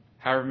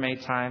however many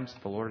times,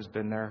 the Lord has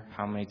been there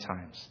how many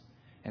times.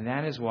 And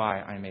that is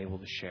why I'm able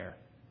to share.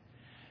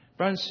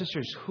 Brothers and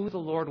sisters, who the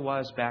Lord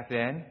was back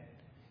then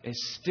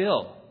is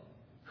still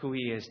who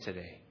He is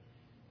today.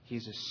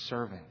 He's a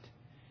servant.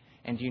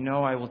 And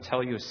I will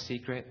tell you a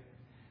secret.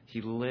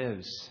 He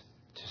lives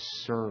to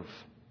serve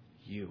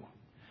you.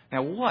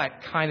 Now, what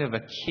kind of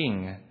a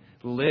king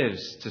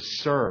lives to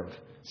serve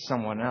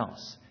someone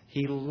else?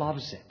 He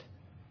loves it.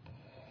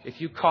 If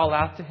you call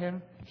out to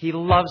Him, He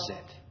loves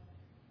it.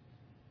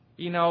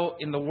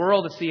 In the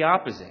world, it's the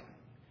opposite.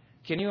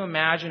 Can you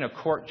imagine a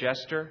court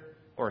jester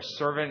or a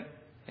servant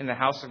in the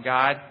house of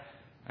God?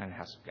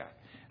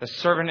 A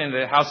servant in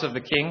the house of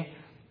the king.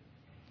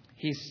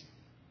 He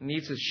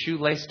needs his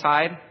shoelace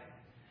tied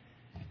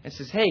and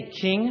says, hey,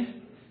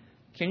 king,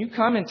 can you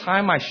come and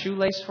tie my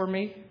shoelace for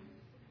me?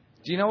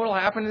 Do you know what will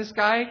happen to this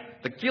guy?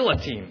 The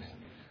guillotine.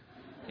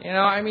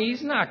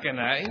 He's not going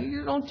to.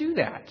 You don't do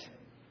that.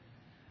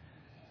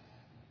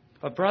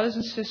 But brothers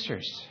and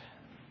sisters,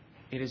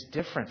 it is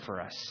different for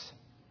us.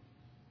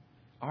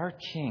 Our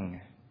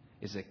King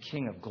is a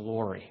King of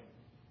glory.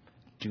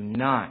 Do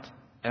not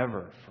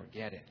ever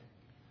forget it.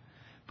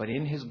 But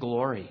in His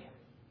glory,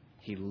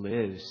 He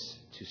lives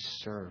to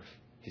serve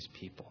His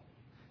people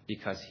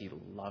because He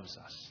loves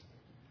us.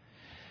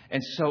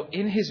 And so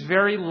in His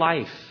very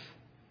life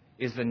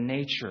is the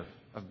nature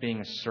of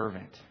being a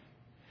servant.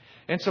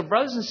 And so,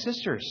 brothers and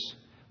sisters,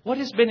 what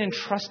has been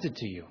entrusted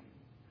to you?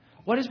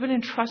 What has been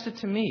entrusted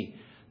to me?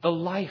 The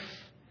life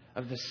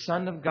of the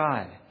Son of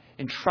God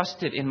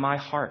entrusted in my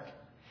heart.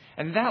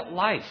 And that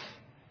life,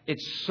 it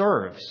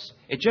serves.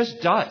 It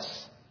just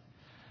does.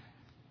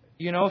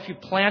 If you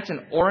plant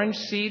an orange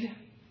seed,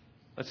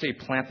 let's say you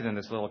plant it in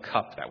this little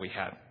cup that we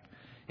have,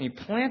 and you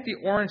plant the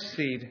orange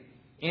seed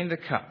in the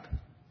cup,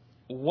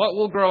 what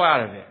will grow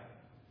out of it?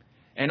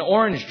 An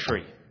orange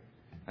tree.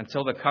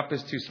 Until the cup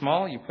is too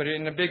small, you put it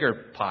in a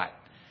bigger pot.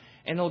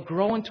 And it'll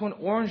grow into an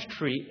orange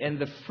tree, and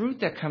the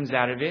fruit that comes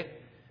out of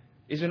it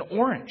is an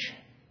orange.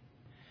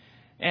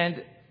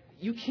 And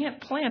you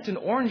can't plant an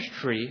orange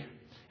tree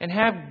and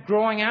have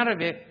growing out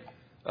of it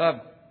a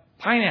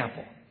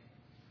pineapple.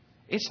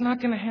 It's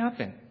not going to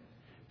happen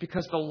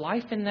because the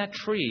life in that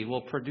tree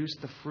will produce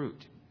the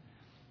fruit.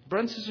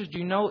 Brothers and sisters, do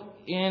you know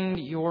in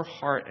your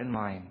heart and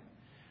mind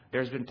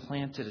there's been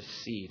planted a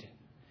seed,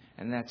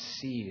 and that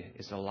seed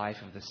is the life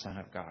of the Son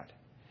of God.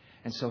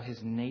 And so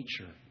His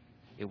nature,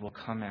 it will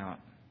come out.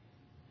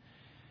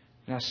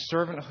 Now,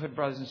 servanthood,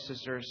 brothers and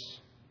sisters,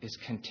 is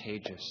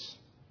contagious.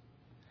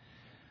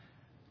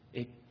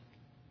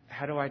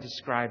 How do I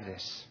describe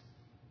this?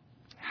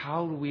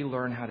 How do we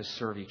learn how to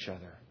serve each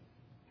other?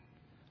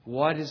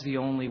 What is the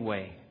only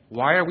way?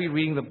 Why are we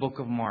reading the book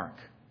of Mark?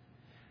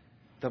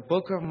 The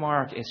book of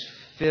Mark is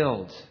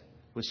filled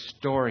with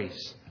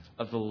stories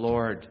of the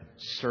Lord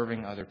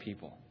serving other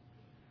people.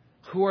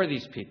 Who are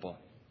these people?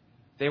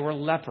 They were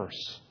lepers.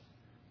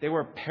 They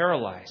were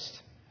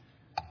paralyzed.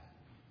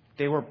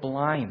 They were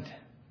blind.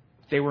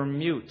 They were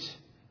mute.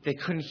 They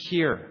couldn't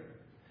hear.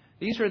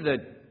 These are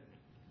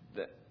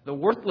the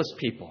worthless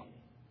people.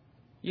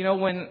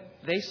 When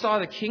they saw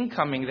the king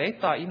coming, they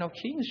thought,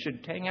 kings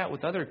should hang out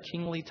with other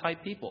kingly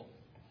type people.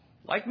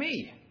 Like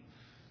me.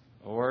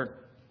 Or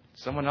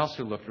someone else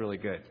who looked really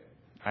good.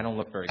 I don't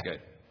look very good.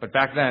 But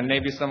back then,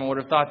 maybe someone would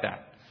have thought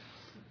that.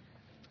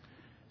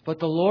 But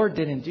the Lord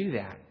didn't do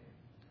that.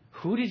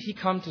 Who did He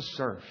come to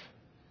serve?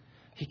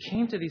 He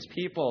came to these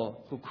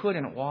people who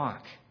couldn't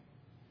walk.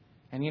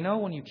 And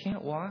when you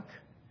can't walk,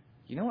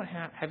 you know what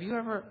happens? Have you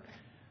ever...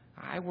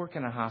 I work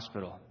in a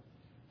hospital.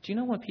 Do you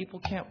know when people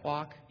can't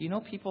walk?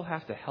 People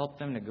have to help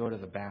them to go to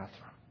the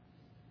bathroom.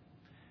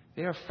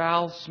 They are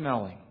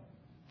foul-smelling.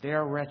 They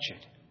are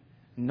wretched.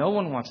 No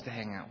one wants to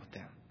hang out with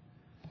them.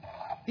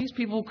 These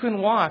people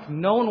couldn't walk.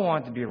 No one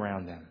wanted to be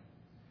around them.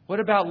 What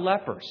about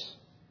lepers?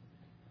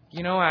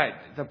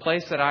 At the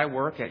place that I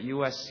work at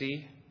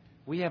USC,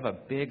 we have a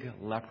big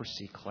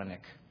leprosy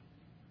clinic.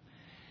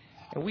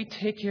 And we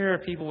take care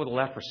of people with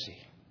leprosy.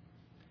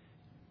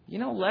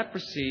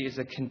 Leprosy is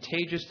a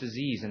contagious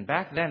disease. And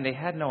back then, they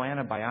had no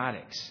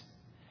antibiotics.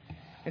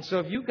 And so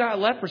if you got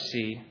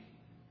leprosy,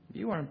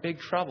 you were in big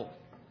trouble.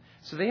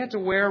 So they had to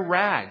wear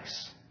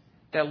rags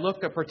that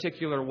looked a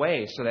particular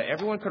way so that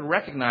everyone could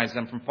recognize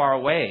them from far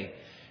away.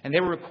 And they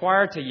were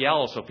required to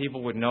yell so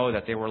people would know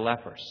that they were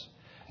lepers,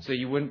 so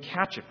you wouldn't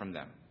catch it from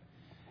them.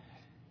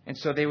 And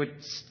so they would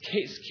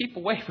keep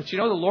away. But the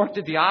Lord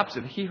did the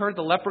opposite. He heard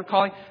the leper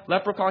calling,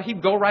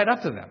 He'd go right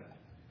up to them.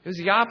 It was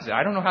the opposite.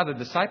 I don't know how the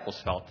disciples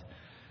felt.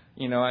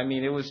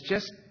 It was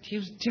just, He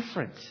was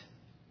different.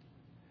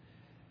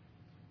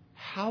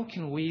 How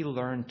can we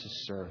learn to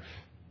serve?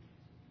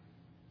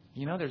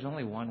 There's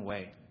only one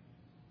way.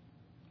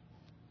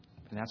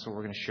 And that's what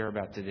we're going to share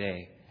about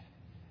today.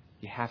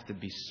 You have to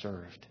be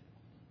served.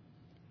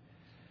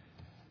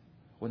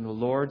 When the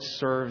Lord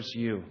serves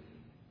you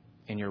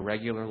in your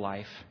regular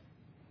life,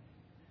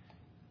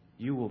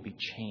 you will be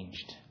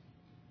changed.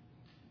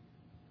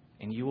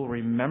 And you will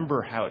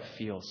remember how it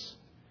feels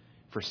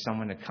for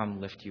someone to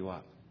come lift you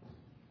up.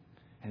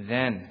 And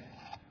then,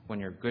 when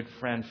your good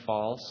friend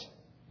falls,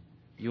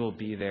 you will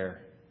be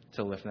there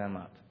to lift them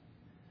up.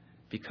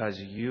 Because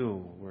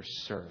you were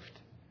served.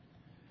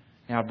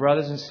 Now,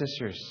 brothers and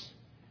sisters,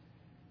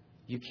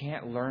 you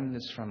can't learn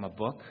this from a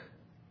book.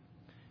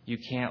 You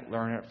can't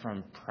learn it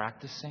from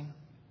practicing.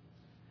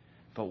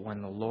 But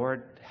when the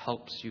Lord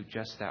helps you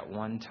just that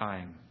one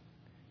time,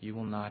 you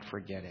will not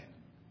forget it.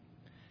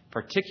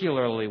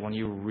 Particularly when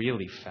you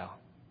really fell.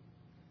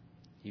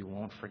 You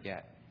won't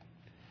forget.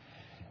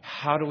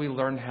 How do we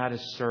learn how to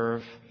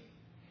serve?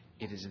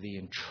 It is the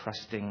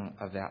entrusting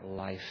of that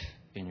life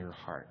in your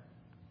heart.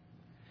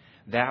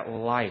 That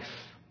life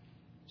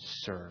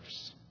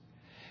serves.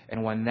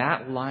 And when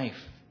that life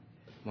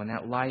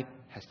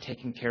has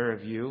taken care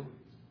of you,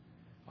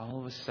 all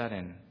of a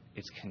sudden,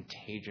 it's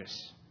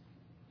contagious.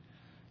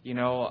 Years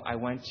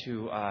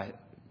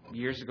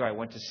ago, I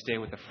went to stay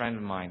with a friend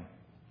of mine.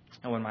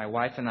 And when my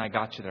wife and I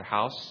got to their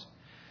house,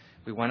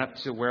 we went up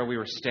to where we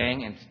were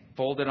staying, and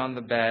folded on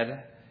the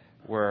bed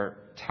were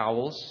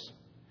towels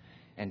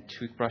and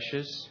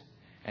toothbrushes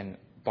and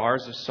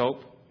bars of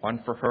soap,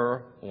 one for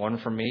her, one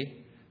for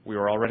me. We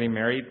were already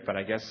married, but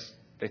I guess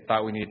they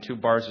thought we needed 2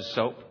 bars of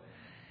soap.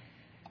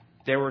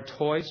 There were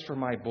toys for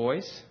my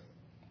boys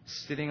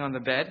sitting on the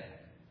bed.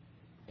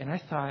 And I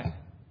thought,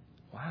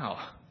 wow,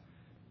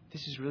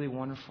 this is really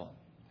wonderful.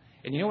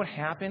 And you know what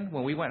happened?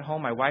 When we went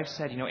home, my wife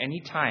said,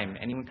 anytime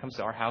anyone comes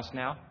to our house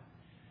now,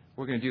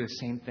 we're going to do the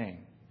same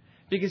thing.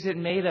 Because it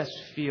made us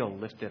feel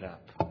lifted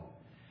up.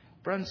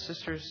 Brothers and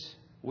sisters,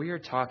 we are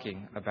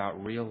talking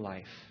about real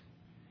life.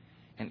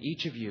 And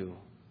each of you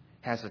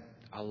has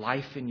a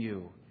life in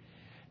you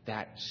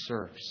that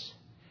serves.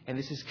 And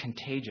this is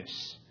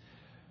contagious.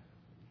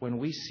 When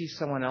we see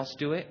someone else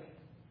do it,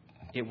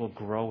 it will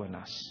grow in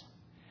us.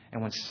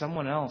 And when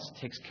someone else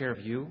takes care of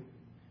you,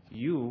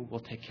 you will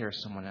take care of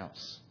someone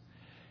else.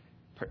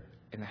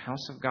 In the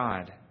house of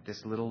God,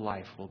 this little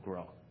life will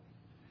grow.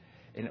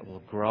 And it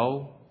will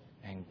grow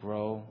and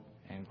grow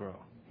and grow.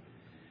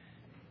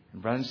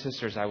 And brothers and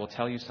sisters, I will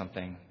tell you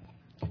something.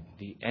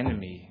 The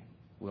enemy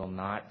will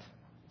not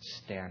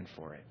stand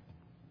for it.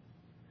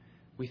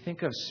 We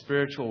think of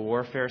spiritual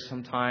warfare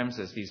sometimes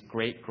as these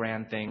great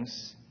grand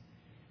things.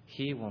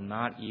 He will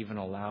not even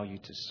allow you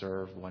to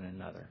serve one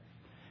another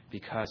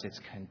because it's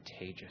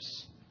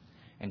contagious.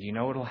 And you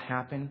know what will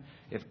happen?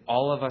 If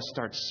all of us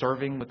start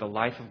serving with the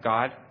life of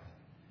God,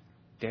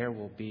 there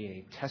will be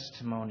a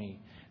testimony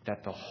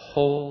that the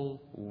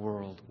whole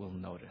world will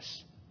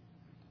notice.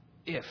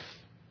 If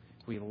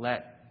we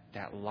let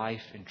that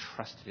life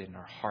entrusted in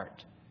our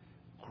heart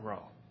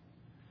grow.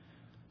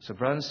 So,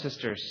 brothers and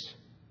sisters,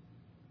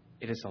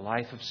 it is a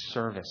life of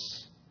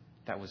service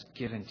that was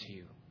given to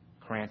you.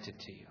 granted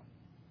to you.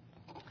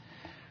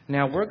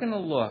 Now, we're going to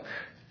look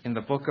in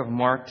the book of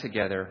Mark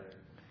together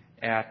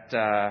at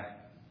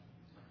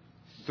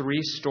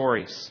 3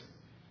 stories.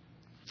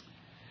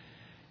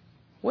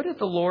 What did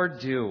the Lord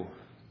do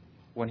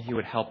when He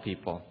would help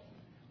people?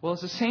 Well,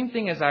 it's the same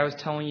thing as I was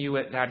telling you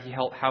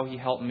how He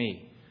helped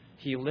me.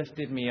 He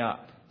lifted me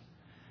up.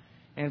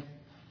 And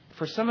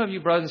for some of you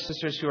brothers and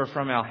sisters who are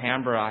from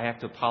Alhambra, I have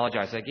to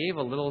apologize. I gave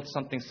a little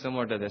something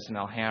similar to this in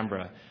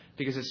Alhambra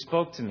because it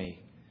spoke to me.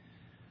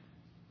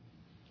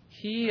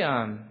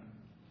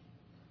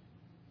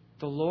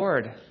 The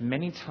Lord,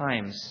 many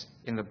times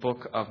in the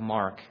book of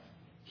Mark,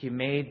 He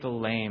made the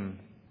lame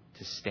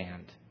to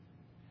stand.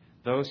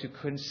 Those who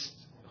couldn't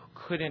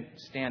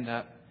stand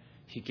up,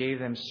 He gave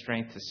them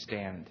strength to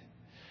stand.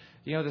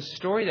 You know, the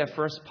story that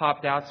first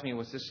popped out to me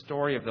was this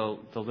story of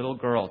the little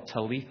girl,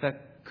 Talitha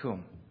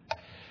Kum.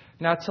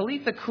 Now,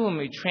 Talitha Kum,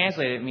 we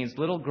translate it, means,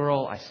 little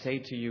girl, I say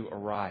to you,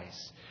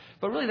 arise.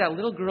 But really, that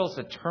little girl is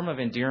a term of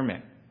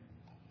endearment.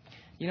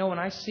 You know, when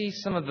I see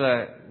some of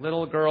the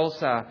little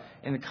girls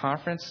in the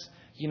conference,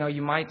 you know,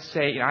 you might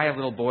say, I have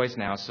little boys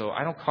now, so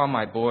I don't call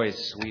my boys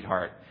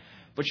sweetheart.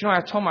 But, you know, I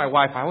told my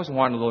wife I always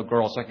wanted a little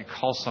girl so I could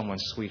call someone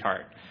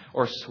sweetheart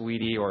or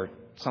sweetie or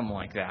something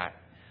like that.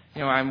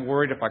 You know, I'm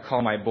worried if I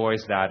call my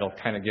boys that, it'll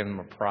kind of give them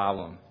a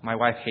problem. My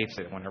wife hates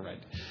it when I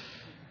read.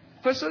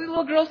 But so the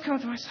little girls come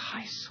to me and say,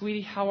 hi,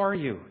 sweetie, how are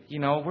you? You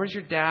know, where's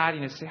your dad?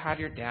 You know, say hi to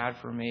your dad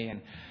for me.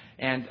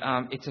 And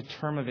it's a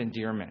term of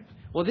endearment.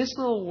 Well, this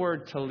little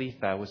word,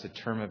 Talitha, was a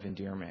term of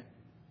endearment.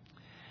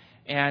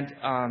 And,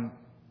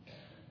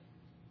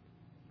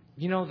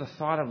 you know, the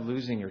thought of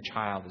losing your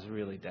child is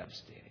really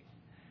devastating.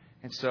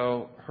 And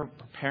so her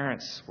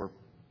parents were,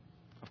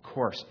 of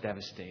course,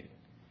 devastated.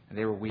 And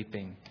they were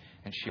weeping.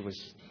 And she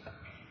was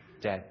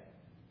dead.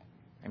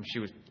 And she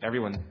was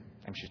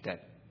dead.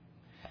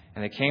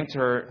 And they came to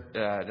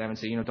them and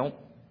said, you know, don't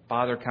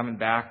bother coming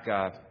back.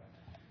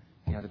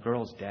 You know, the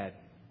girl's dead.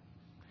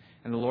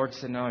 And the Lord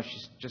said, no,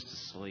 she's just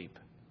asleep.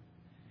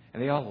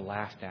 And they all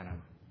laughed at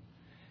him.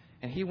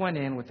 And he went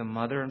in with the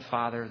mother and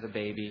father of the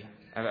baby,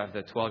 of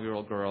the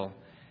 12-year-old girl,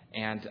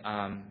 and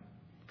a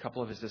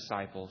couple of his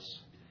disciples.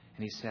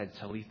 And he said,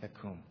 Talitha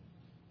Kum.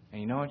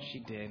 And you know what she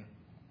did?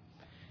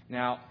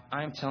 Now,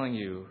 I'm telling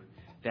you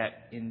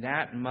that in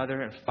that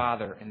mother and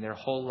father, in their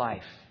whole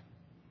life,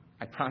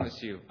 I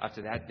promise you, up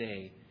to that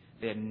day,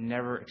 they had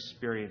never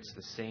experienced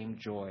the same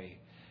joy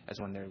as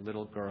when their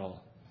little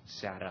girl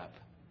sat up.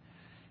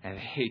 And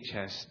they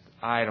just,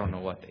 I don't know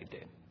what they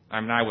did. I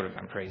mean, I would have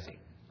gone crazy.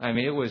 I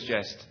mean, it was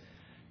just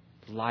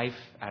life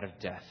out of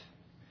death.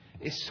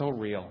 It's so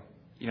real.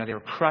 You know, they were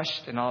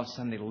crushed and all of a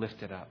sudden they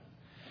lifted up.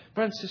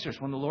 Brothers and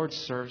sisters, when the Lord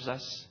serves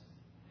us,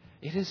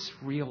 it is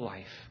real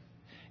life.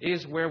 It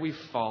is where we've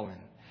fallen.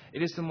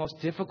 It is the most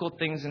difficult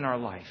things in our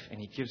life. And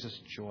He gives us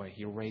joy.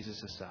 He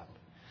raises us up.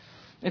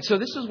 And so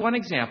this is one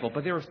example,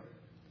 but there are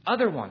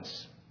other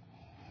ones.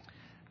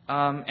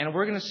 And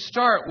we're going to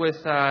start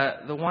with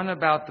the one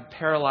about the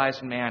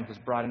paralyzed man who was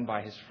brought in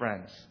by his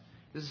friends.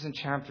 This is in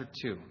chapter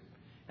 2.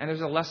 And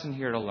there's a lesson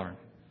here to learn.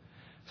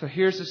 So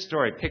here's the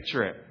story.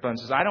 Picture it. But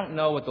says, I don't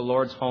know what the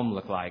Lord's home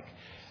looked like,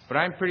 but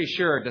I'm pretty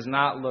sure it does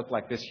not look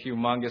like this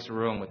humongous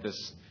room with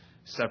this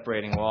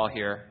separating wall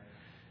here.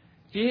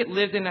 He had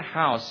lived in a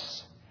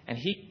house, and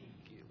he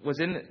was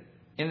in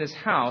this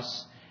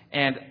house,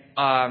 and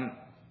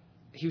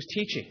he was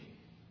teaching.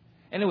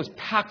 And it was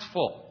packed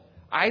full.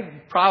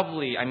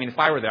 if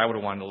I were there, I would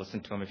have wanted to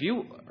listen to him. If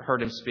you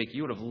heard him speak,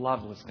 you would have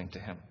loved listening to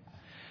him.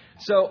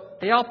 So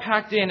they all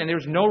packed in, and there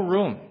was no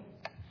room.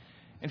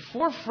 And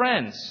 4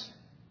 friends,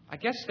 I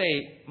guess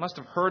they must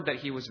have heard that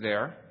he was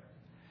there.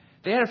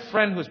 They had a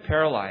friend who was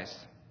paralyzed.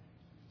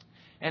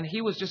 And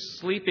he was just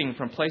sleeping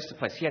from place to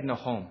place. He had no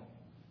home.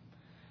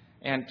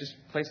 And just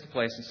place to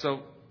place. And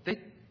so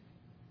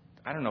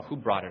I don't know who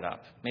brought it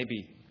up.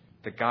 Maybe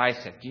the guy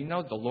said, do you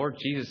know the Lord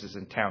Jesus is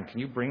in town? Can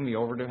you bring me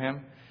over to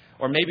him?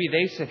 Or maybe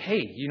they said, hey,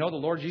 you know the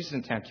Lord Jesus is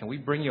in town. Can we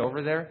bring you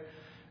over there?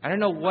 I don't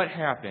know what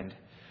happened.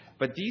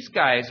 But these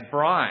guys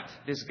brought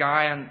this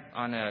guy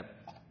on a,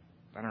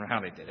 I don't know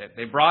how they did it.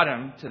 They brought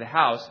him to the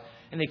house,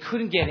 and they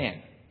couldn't get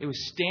in. It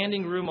was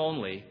standing room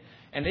only,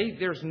 and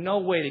there's no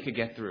way they could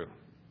get through.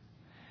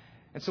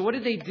 And so what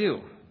did they do?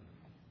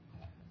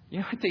 You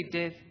know what they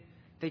did?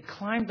 They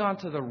climbed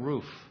onto the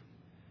roof.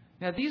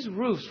 Now, these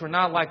roofs were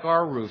not like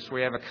our roofs where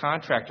you have a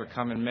contractor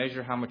come and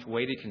measure how much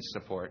weight it can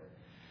support.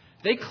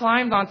 They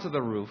climbed onto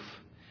the roof.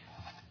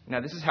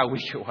 Now, this is how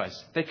weak it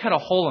was. They cut a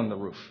hole in the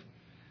roof.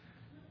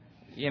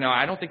 You know,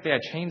 I don't think they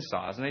had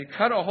chainsaws. And they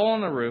cut a hole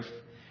in the roof.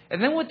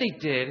 And then what they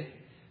did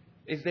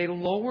is they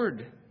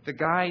lowered the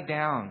guy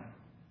down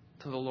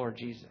to the Lord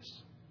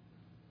Jesus.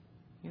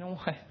 You know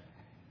what?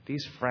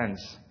 These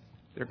friends,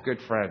 they're good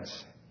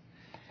friends.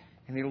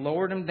 And they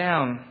lowered him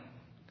down.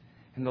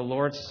 And the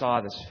Lord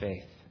saw this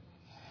faith.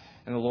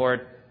 And the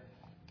Lord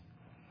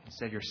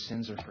said, your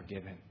sins are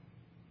forgiven.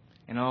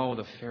 And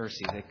the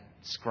Pharisees, the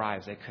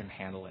scribes, they couldn't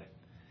handle it.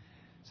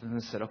 So then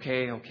they said,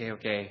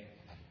 okay.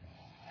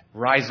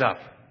 Rise up.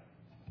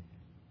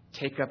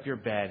 Take up your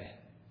bed.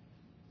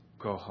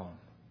 Go home.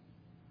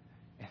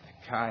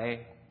 guy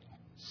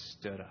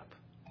stood up.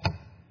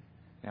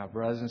 Now,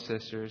 brothers and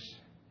sisters,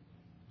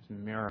 it's a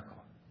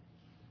miracle.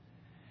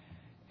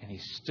 And he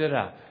stood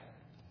up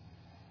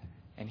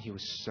and he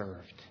was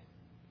served.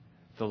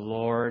 The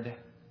Lord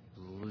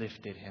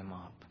lifted him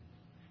up.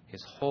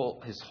 His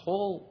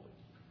whole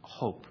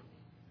hope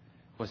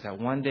was that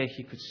one day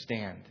he could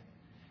stand.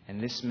 And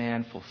this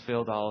man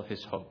fulfilled all of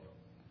his hope.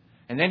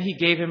 And then he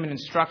gave him an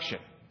instruction.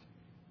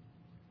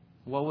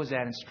 What was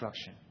that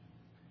instruction?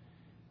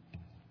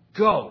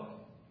 Go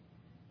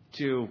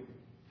to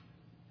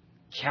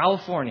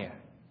California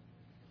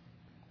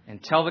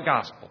and tell the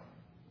gospel.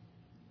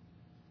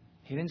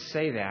 He didn't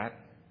say that.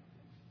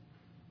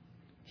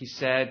 He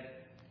said,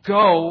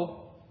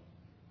 go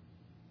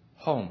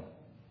home.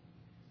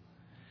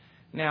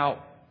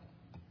 Now,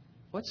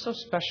 what's so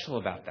special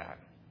about that?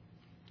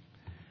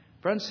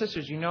 Brothers and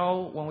sisters,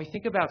 when we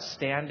think about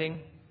standing,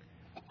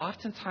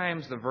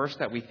 oftentimes the verse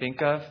that we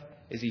think of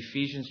is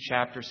Ephesians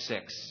chapter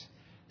 6.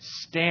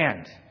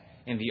 Stand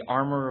in the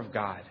armor of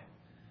God.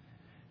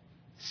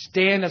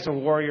 Stand as a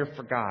warrior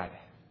for God.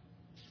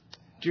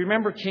 Do you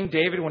remember King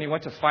David when he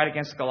went to fight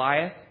against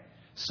Goliath?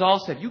 Saul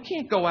said, you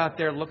can't go out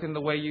there looking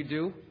the way you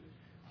do.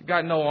 You've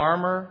got no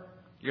armor,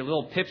 your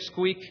little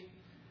pipsqueak.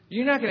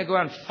 You're not going to go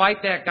out and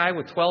fight that guy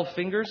with 12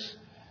 fingers.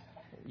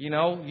 You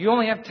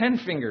only have 10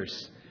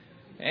 fingers.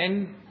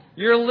 And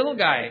you're a little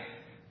guy.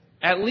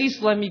 At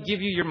least let me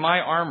give you my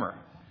armor.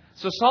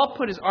 So Saul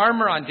put his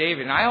armor on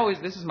David.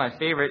 And this is my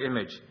favorite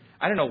image.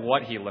 I don't know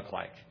what he looked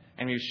like.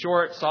 And he was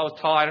short, Saul was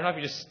tall. I don't know if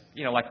he just,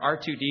 like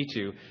R2-D2.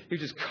 He was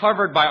just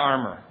covered by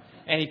armor.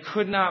 And he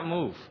could not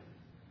move.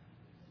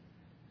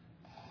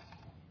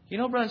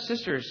 Brothers and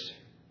sisters,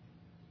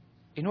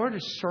 in order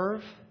to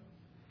serve,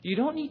 you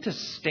don't need to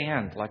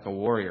stand like a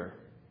warrior.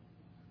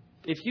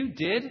 If you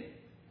did,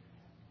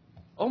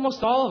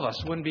 almost all of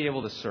us wouldn't be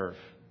able to serve.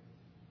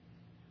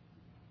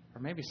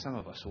 Or maybe some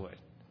of us would.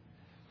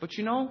 But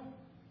you don't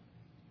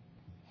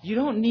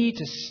need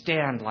to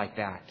stand like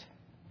that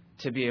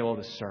to be able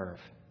to serve.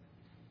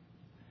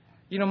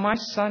 My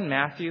son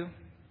Matthew,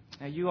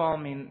 now you all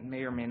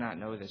may or may not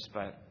know this,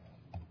 but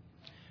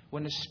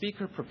when the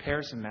speaker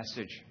prepares a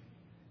message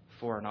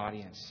for an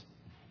audience,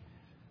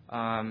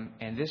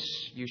 and this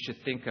you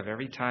should think of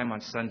every time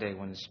on Sunday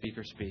when the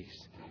speaker speaks,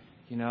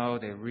 they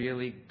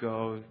really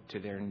go to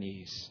their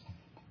knees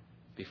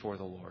before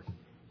the Lord.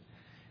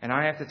 And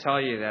I have to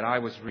tell you that I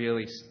was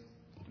really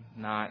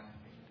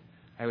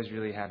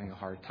having a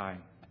hard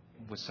time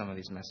with some of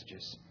these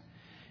messages.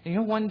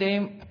 And one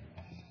day,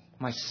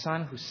 my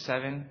son who's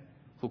 7,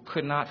 who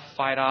could not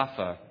fight off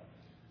a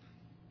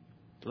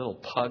little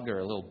pug or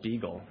a little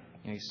beagle,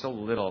 he's so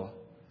little,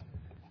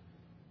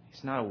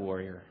 he's not a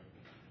warrior.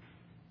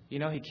 He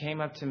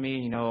came up to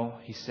me,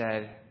 he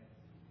said,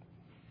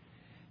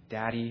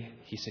 Daddy,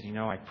 he said,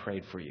 I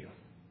prayed for you.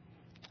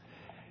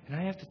 And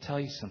I have to tell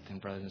you something,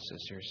 brothers and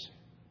sisters.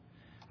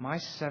 My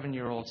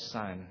 7-year-old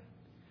son,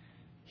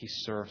 he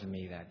served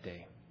me that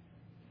day.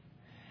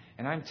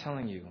 And I'm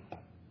telling you,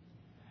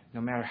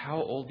 no matter how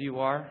old you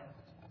are,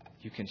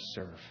 you can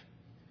serve.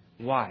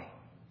 Why?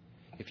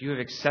 If you have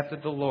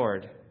accepted the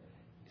Lord,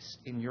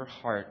 in your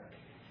heart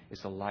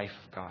is the life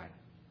of God.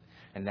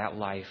 And that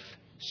life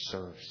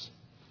serves.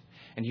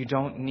 And you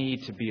don't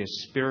need to be a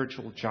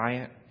spiritual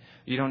giant.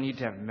 You don't need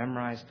to have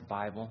memorized the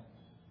Bible.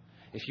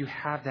 If you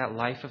have that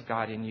life of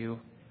God in you,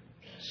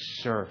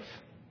 serve.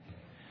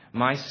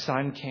 My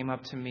son came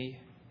up to me,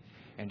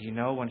 and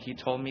when he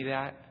told me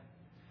that,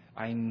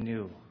 I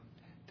knew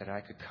that I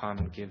could come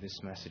and give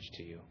this message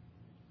to you.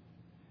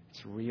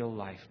 It's real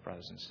life,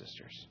 brothers and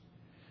sisters.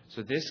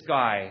 So this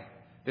guy,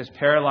 this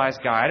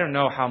paralyzed guy, I don't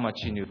know how much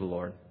he knew the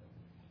Lord.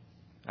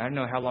 I don't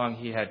know how long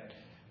he had,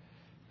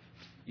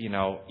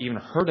 even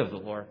heard of the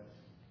Lord.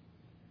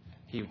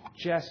 He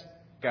just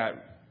got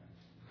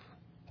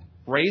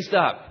raised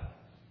up.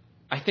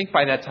 I think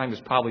by that time he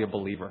was probably a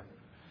believer.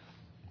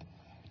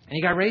 And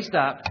he got raised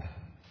up,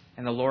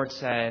 and the Lord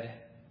said,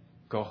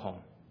 go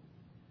home.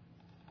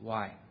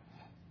 Why?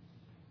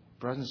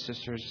 Brothers and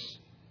sisters,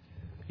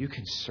 you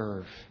can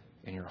serve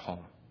in your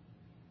home.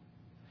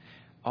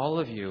 All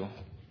of you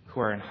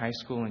who are in high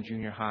school and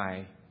junior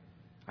high,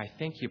 I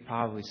think you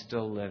probably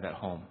still live at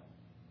home.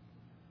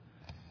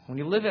 When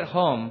you live at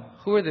home,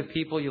 who are the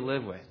people you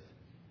live with?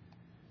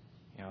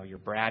 Your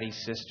bratty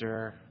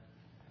sister,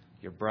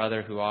 your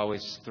brother who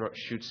always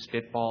shoots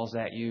spitballs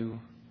at you,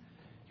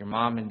 your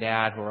mom and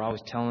dad who are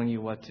always telling you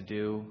what to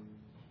do.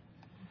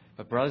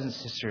 But brothers and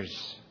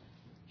sisters,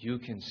 you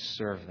can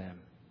serve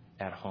them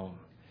at home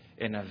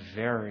in a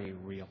very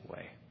real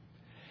way.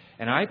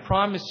 And I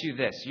promise you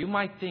this, you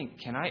might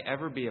think, can I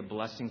ever be a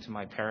blessing to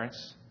my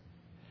parents?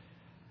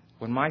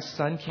 When my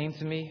son came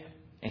to me,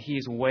 and he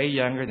is way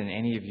younger than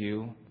any of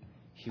you,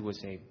 he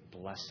was a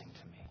blessing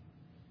to me.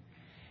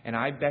 And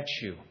I bet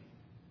you,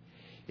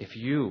 if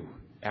you,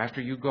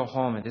 after you go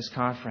home at this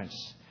conference,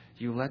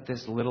 you let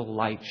this little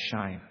light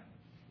shine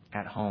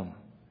at home,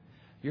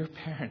 your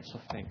parents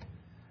will think,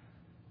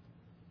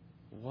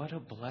 what a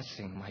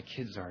blessing my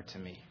kids are to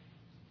me.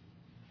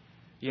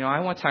 I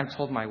one time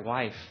told my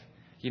wife,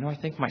 I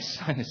think my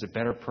son is a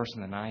better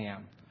person than I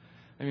am.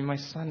 I mean, my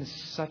son is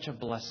such a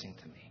blessing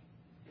to me.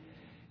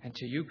 And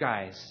to you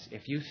guys,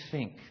 if you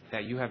think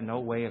that you have no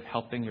way of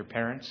helping your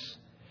parents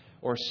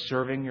or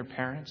serving your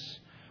parents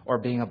or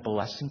being a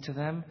blessing to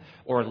them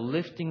or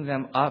lifting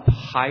them up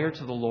higher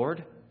to the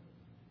Lord,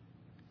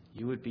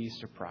 you would be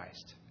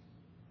surprised.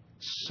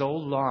 So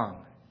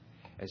long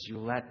as you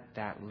let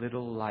that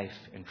little life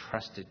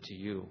entrusted to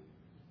you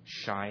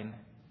shine,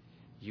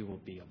 you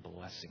will be a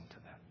blessing to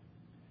them.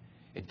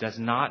 It does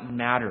not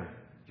matter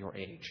your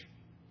age.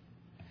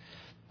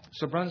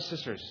 So, brothers and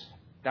sisters,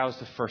 that was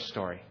the first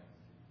story.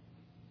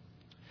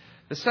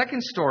 The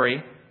second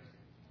story,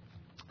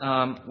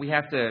 we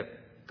have to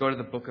go to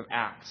the book of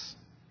Acts.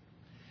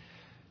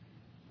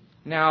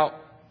 Now,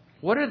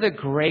 what are the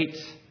great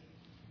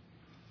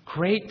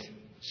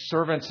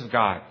servants of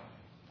God?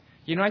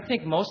 I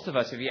think most of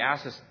us, if you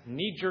ask us,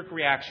 knee-jerk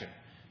reaction,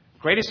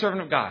 greatest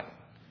servant of God,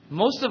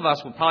 most of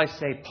us would probably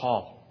say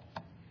Paul.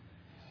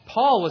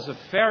 Paul was a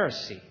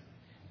Pharisee.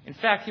 In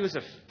fact, he was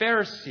a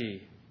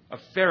Pharisee of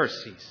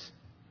Pharisees.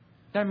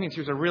 That means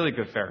he was a really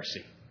good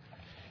Pharisee.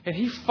 And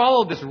he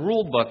followed this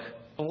rule book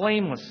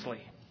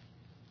blamelessly.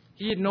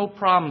 He had no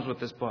problems with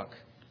this book.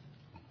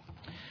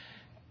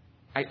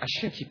 I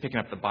shouldn't keep picking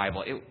up the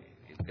Bible.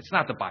 It's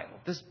not the Bible.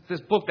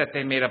 This book that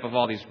they made up of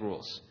all these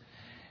rules.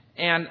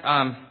 And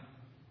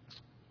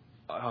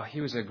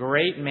he was a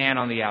great man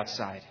on the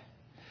outside.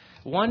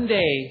 One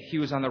day, he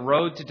was on the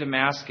road to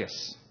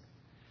Damascus.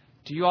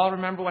 Do you all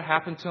remember what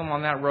happened to him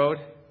on that road?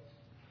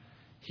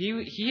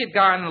 He had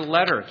gotten a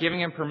letter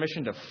giving him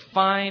permission to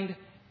find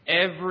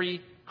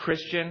every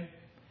Christian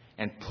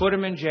and put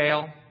him in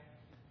jail.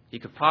 He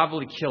could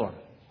probably kill him.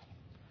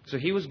 So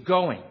he was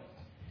going,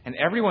 and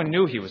everyone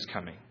knew he was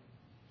coming.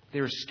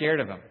 They were scared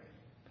of him.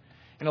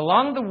 And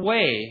along the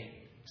way,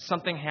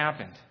 something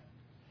happened.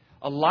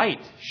 A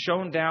light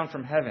shone down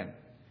from heaven,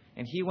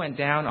 and he went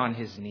down on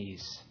his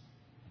knees.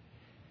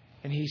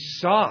 And he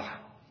saw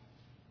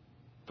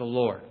the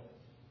Lord.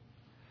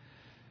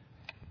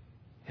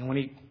 And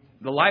when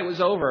the light was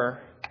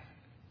over,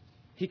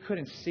 he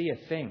couldn't see a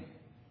thing.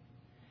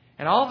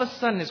 And all of a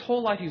sudden, his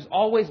whole life, he was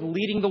always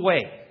leading the way.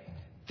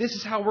 This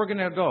is how we're going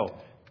to go.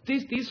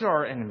 These are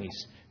our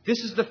enemies. This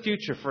is the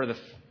future for the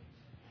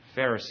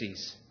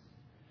Pharisees.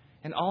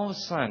 And all of a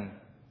sudden,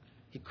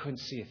 he couldn't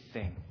see a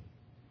thing.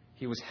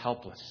 He was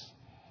helpless.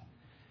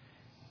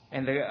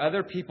 And the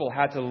other people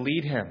had to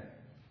lead him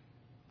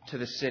to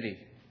the city.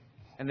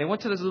 And they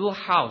went to this little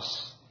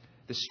house.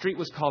 The street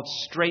was called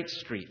Straight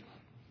Street.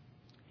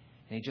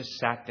 And he just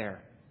sat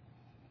there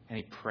and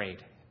he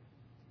prayed.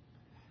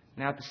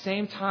 Now, at the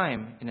same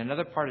time, in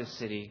another part of the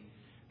city,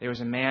 there was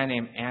a man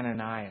named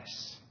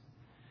Ananias.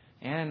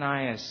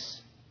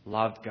 Ananias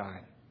loved God.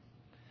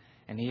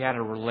 And he had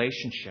a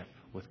relationship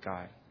with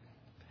God.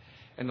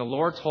 And the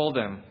Lord told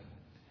him,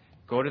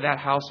 go to that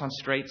house on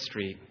Straight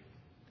Street,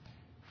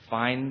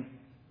 find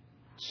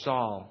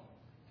Saul.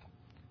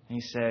 And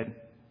he said,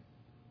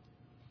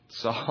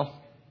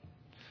 Saul,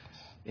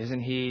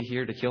 isn't he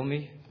here to kill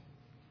me?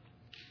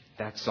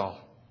 That's Saul.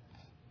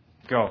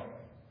 Go.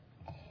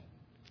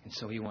 And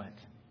so he went.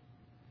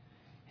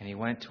 And he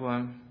went to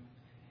him.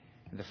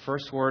 And the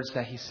first words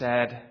that he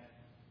said,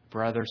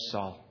 Brother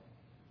Saul.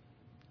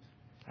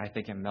 I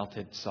think it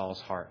melted Saul's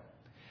heart.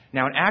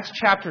 Now in Acts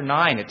chapter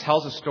 9, it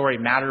tells a story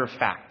matter of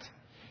fact.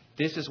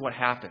 This is what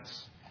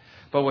happens.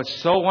 But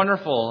what's so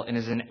wonderful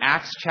is in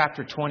Acts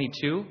chapter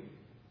 22,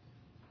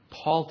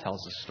 Paul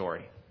tells a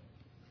story.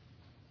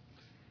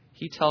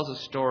 He tells a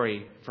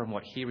story from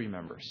what he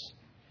remembers.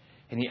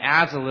 And he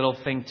adds a little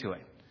thing to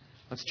it.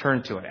 Let's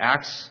turn to it.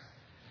 Acts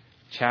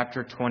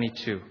chapter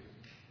 22.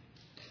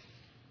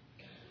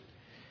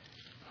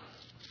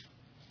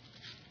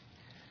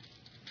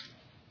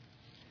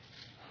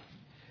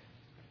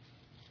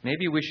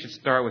 Maybe we should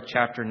start with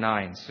chapter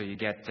 9 so you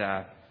get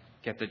the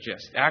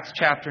gist. Acts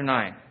chapter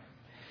 9.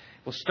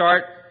 We'll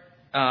start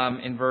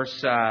in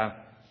verse 8.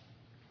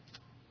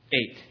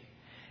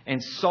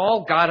 And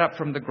Saul got up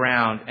from the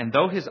ground, and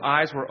though his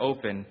eyes were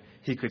open,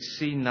 he could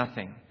see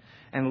nothing.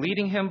 And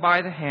leading him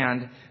by the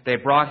hand, they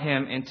brought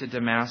him into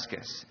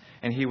Damascus.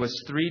 And he was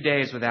 3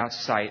 days without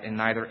sight, and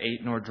neither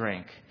ate nor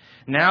drank.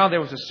 Now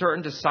there was a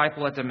certain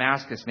disciple at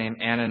Damascus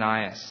named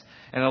Ananias.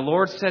 And the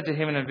Lord said to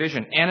him in a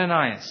vision,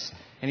 Ananias.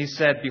 And he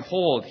said,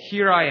 Behold,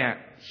 here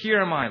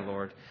am I,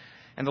 Lord.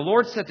 And the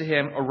Lord said to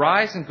him,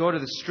 Arise and go to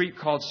the street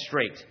called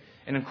Straight,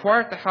 and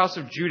inquire at the house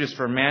of Judas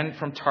for a man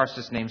from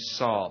Tarsus named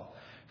Saul.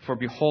 For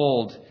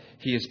behold,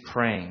 he is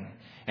praying.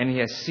 And he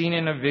has seen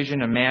in a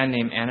vision a man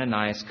named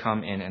Ananias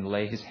come in and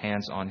lay his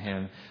hands on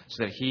him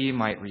so that he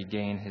might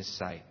regain his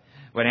sight.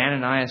 But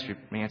Ananias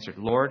answered,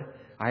 Lord,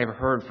 I have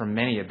heard from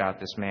many about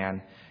this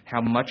man,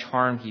 how much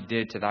harm he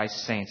did to thy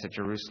saints at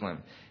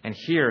Jerusalem. And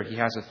here he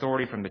has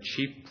authority from the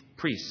chief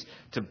priests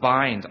to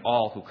bind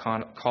all who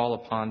call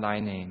upon thy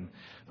name.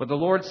 But the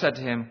Lord said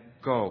to him,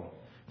 Go,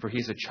 for he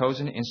is a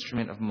chosen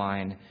instrument of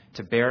mine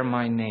to bear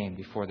my name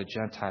before the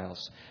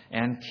Gentiles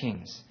and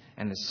kings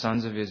and the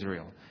sons of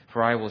Israel.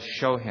 For I will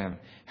show him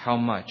how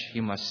much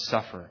he must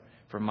suffer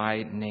for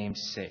my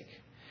name's sake.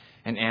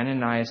 And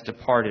Ananias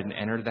departed and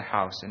entered the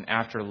house, and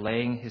after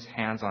laying his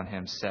hands on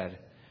him, said,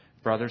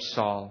 Brother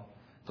Saul,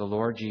 the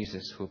Lord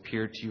Jesus, who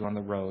appeared to you on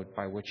the road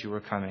by which you were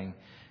coming,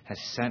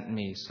 has sent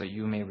me so that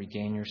you may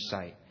regain your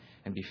sight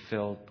and be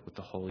filled with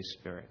the Holy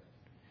Spirit.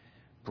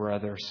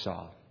 Brother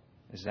Saul.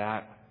 Is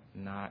that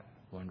not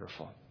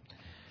wonderful?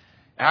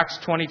 Acts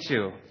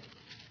 22.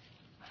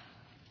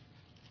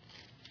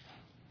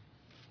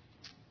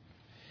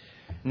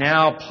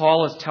 Now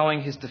Paul is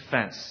telling his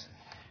defense.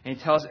 And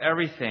he tells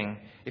everything.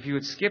 If you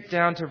would skip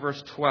down to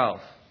verse 12.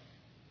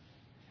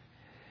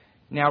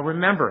 Now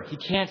remember, he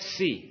can't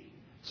see.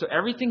 So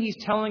everything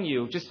he's telling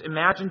you, just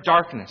imagine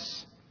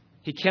darkness.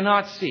 He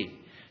cannot see.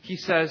 He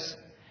says,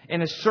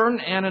 And a certain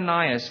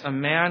Ananias, a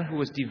man who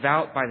was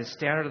devout by the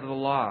standard of the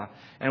law,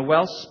 and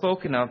well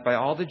spoken of by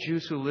all the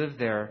Jews who lived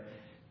there,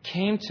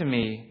 came to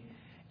me,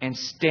 and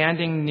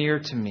standing near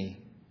to me,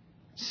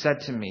 said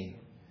to me,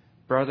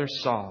 Brother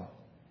Saul,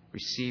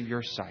 receive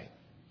your sight.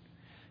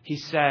 He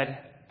said,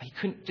 he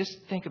couldn't, just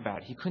think about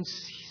it. He couldn't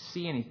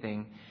see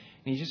anything.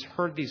 And he just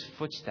heard these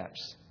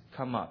footsteps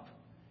come up.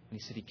 And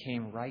he said, he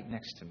came right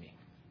next to me.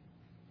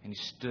 And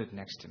he stood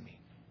next to me.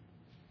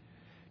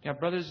 Now,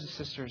 brothers and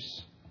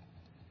sisters,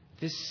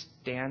 this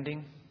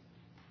standing,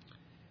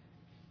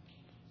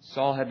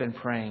 Saul had been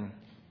praying.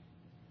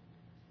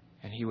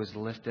 And he was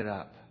lifted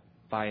up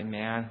by a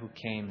man who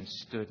came and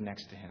stood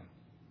next to him.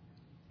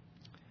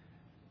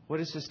 What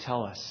does this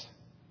tell us?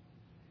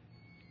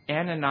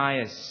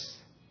 Ananias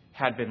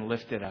had been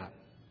lifted up.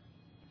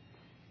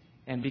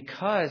 And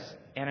because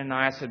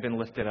Ananias had been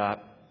lifted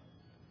up,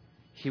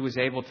 he was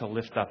able to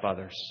lift up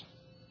others.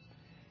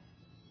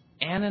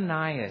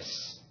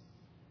 Ananias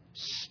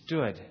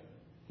stood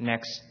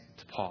next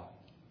to Paul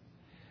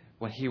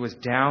when he was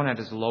down at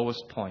his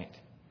lowest point.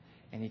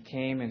 And he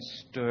came and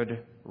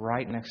stood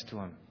right next to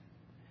him.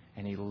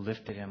 And he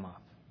lifted him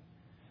up.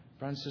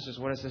 Brothers and sisters,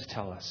 what does this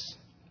tell us?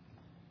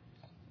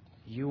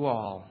 You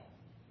all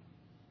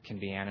can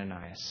be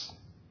Ananias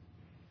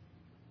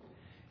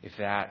if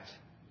that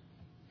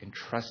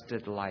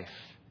entrusted life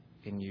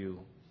in you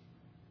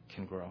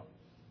can grow.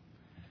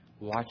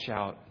 Watch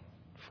out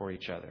for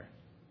each other.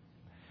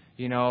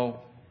 You know,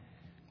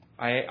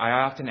 I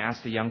often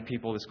ask the young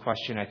people this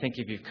question. I think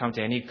if you've come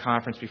to any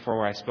conference before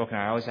where I've spoken,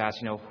 I always ask,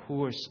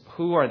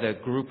 who are the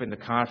group in the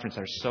conference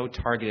that are so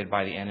targeted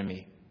by the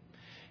enemy?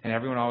 And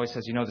everyone always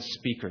says, the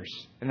speakers.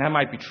 And that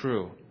might be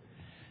true.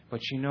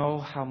 But you know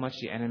how much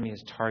the enemy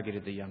has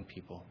targeted the young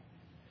people.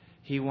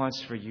 He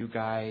wants for you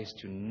guys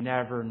to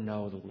never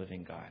know the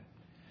living God.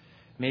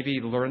 Maybe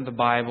learn the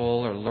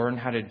Bible or learn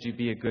how to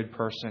be a good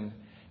person,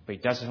 but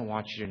he doesn't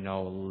want you to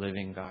know a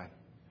living God.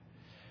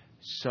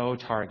 So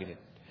targeted.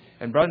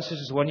 And brothers and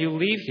sisters, when you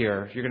leave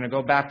here, you're going to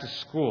go back to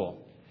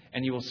school,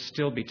 and you will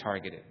still be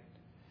targeted.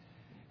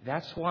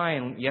 That's why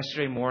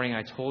yesterday morning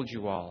I told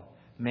you all,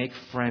 make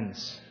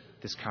friends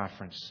this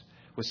conference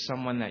with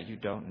someone that you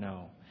don't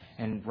know.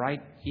 And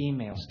write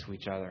emails to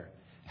each other.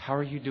 How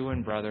are you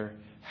doing, brother?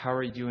 How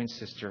are you doing,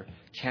 sister?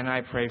 Can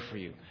I pray for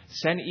you?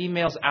 Send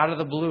emails out of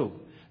the blue.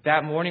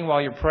 That morning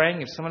while you're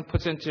praying, if someone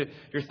puts into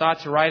your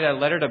thoughts to write a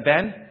letter to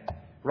Ben,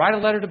 write a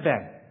letter to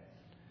Ben.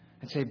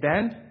 And say,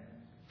 Ben,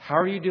 how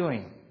are you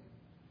doing?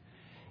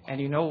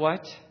 And you know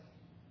what?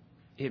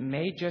 It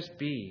may just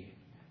be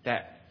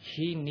that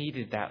he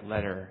needed that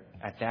letter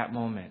at that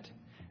moment.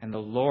 And the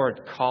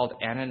Lord called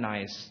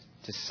Ananias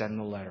to send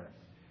the letter.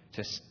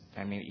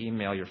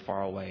 Email, you're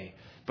far away.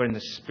 But in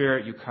the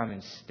Spirit, you come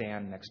and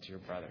stand next to your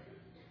brother.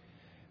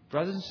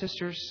 Brothers and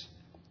sisters,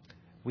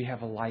 we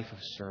have a life of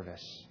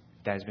service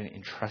that has been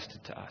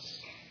entrusted to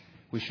us.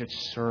 We should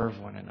serve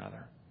one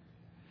another.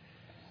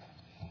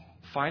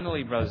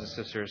 Finally, brothers and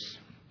sisters,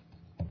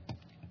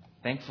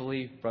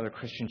 thankfully, Brother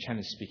Christian Chen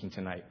is speaking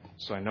tonight,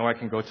 so I know I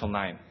can go till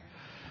 9.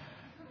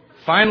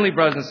 Finally,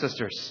 brothers and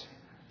sisters.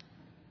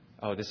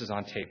 Oh, this is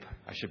on tape.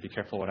 I should be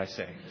careful what I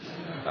say.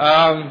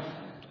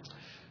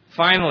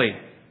 Finally,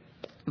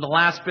 the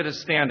last bit of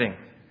standing.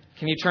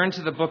 Can you turn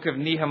to the book of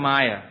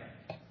Nehemiah?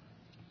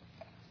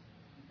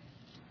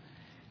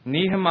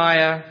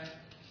 Nehemiah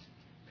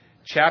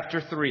chapter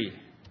 3.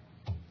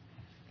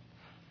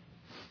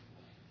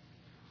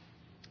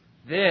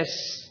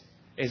 This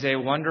is a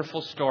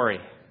wonderful story.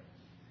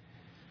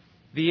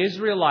 The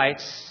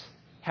Israelites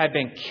had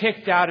been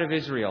kicked out of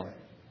Israel,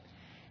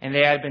 and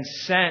they had been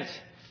sent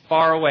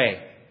far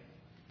away.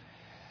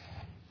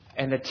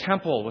 And the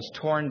temple was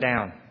torn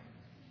down.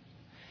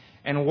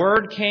 And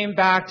word came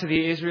back to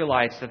the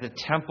Israelites that the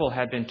temple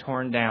had been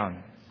torn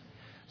down.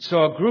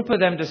 So a group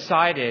of them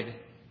decided,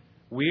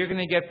 we are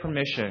going to get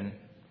permission,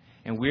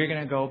 and we're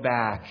going to go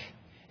back,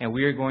 and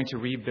we are going to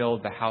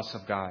rebuild the house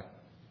of God.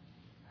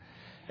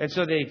 And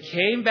so they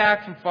came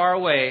back from far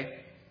away,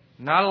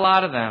 not a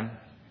lot of them,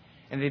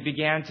 and they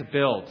began to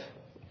build.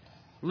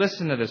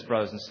 Listen to this,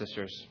 brothers and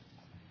sisters.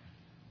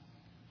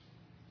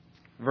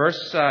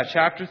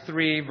 Chapter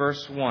 3,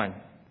 verse 1.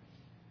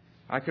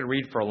 I could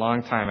read for a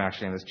long time,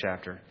 actually, in this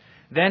chapter.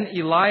 Then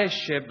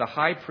Eliashib, the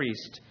high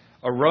priest,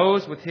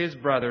 arose with his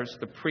brothers,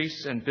 the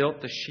priests, and built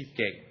the sheep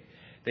gate.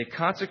 They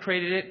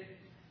consecrated it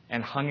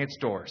and hung its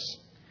doors.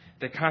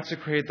 They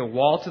consecrated the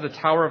wall to the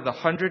Tower of the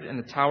 100 and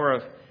the Tower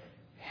of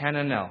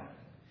Hananel.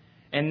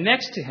 And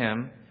next to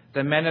him,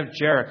 the men of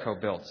Jericho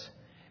built.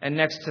 And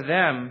next to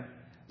them,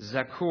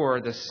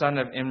 Zakur, the son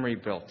of Imri,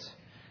 built.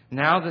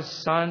 Now the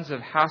sons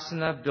of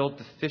Hassenaah built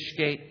the fish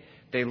gate.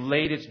 They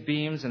laid its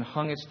beams and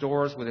hung its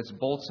doors with its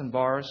bolts and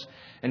bars.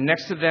 And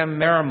next to them,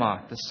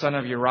 Meremoth, the son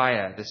of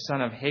Uriah, the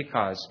son of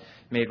Hakaz,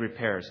 made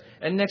repairs.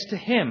 And next to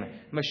him,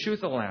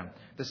 Meshuthalam,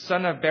 the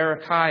son of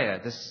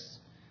Berechiah, the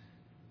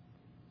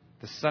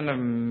son of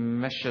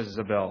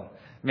Meshezabel,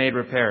 made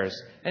repairs.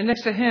 And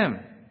next to him,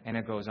 and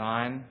it goes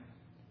on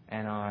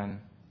and on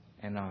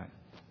and on.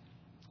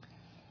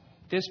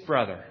 This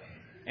brother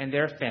and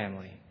their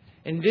family,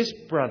 and this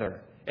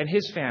brother and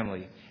his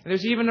family. And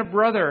there's even a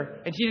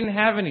brother, and he didn't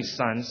have any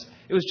sons.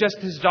 It was just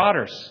his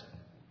daughters.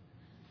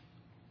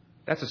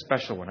 That's a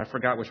special one. I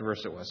forgot which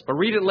verse it was, but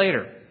read it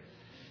later.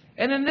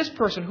 And then this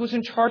person who's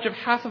in charge of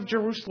half of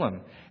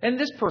Jerusalem. And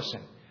this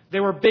person. They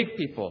were big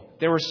people.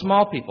 They were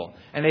small people.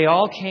 And they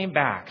all came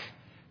back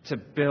to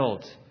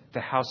build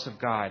the house of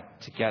God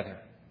together.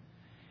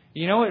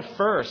 You know, at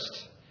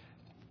first,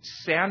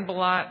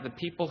 Sanballat, the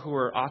people who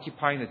were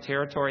occupying the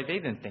territory, they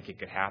didn't think it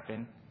could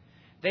happen.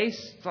 They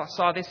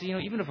said,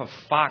 even if a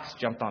fox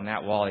jumped on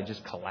that wall, it'd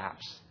just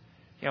collapse.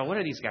 What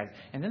are these guys?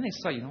 And then they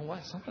saw, you know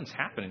what? Something's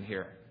happening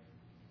here.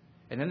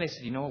 And then they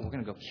said, you know what? We're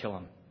going to go kill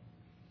him.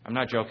 I'm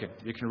not joking.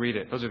 You can read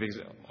it. Those are the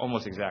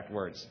almost exact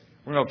words.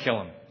 We're going to go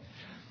kill him.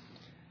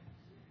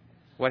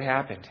 What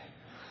happened?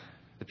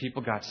 The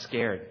people got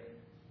scared.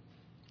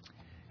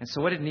 And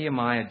so what did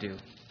Nehemiah do?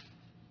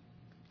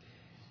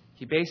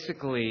 He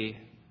basically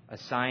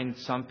assigned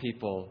some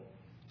people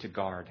to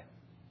guard.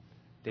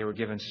 They were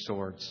given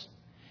swords.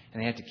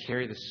 And they had to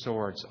carry the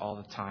swords all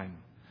the time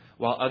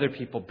while other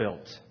people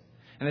built.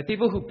 And the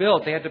people who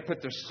built, they had to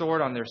put their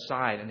sword on their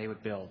side and they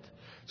would build.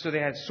 So they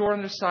had a sword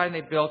on their side and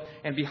they built.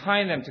 And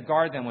behind them to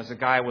guard them was a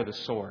guy with a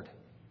sword.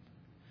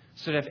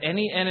 So that if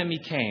any enemy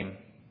came,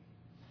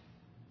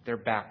 their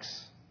backs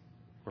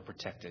were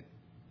protected.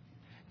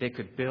 They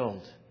could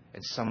build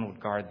and someone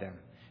would guard them.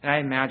 And I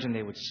imagine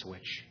they would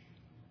switch.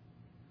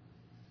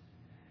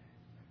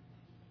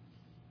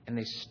 And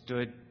they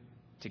stood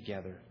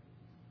together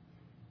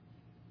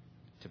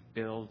to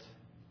build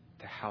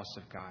the house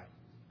of God.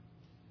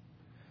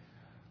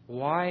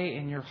 Why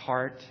in your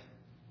heart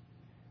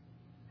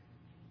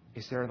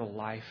is there the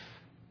life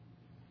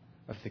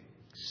of the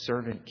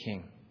servant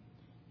king?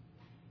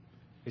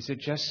 Is it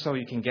just so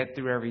you can get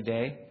through every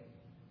day?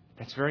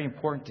 That's very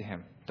important to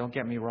him. Don't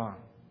get me wrong.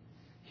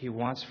 He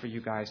wants for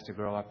you guys to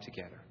grow up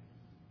together.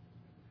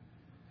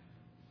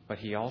 But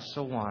he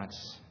also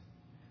wants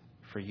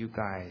for you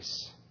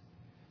guys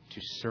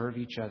to serve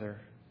each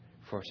other,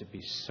 for it to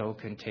be so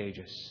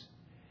contagious.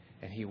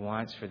 And he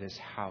wants for this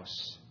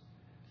house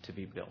to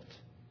be built.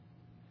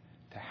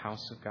 The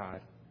house of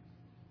God.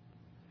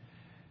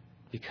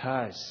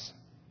 Because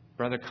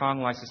Brother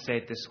Kong likes to say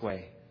it this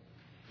way.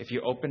 If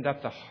you opened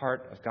up the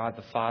heart of God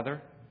the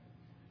Father,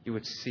 you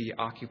would see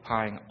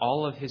occupying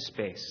all of his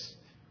space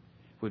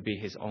would be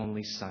his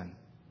only Son,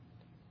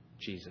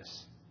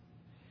 Jesus.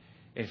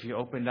 If you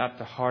opened up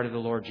the heart of the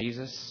Lord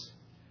Jesus,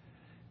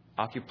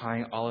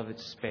 occupying all of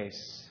its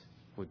space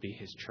would be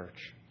his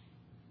church.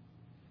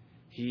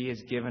 He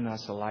has given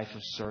us a life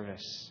of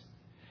service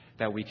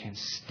that we can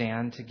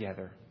stand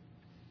together,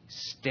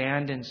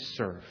 stand and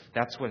serve.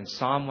 That's what in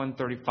Psalm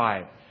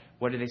 135,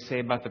 what do they say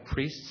about the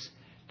priests?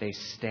 They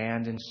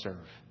stand and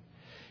serve.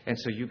 And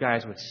so you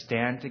guys would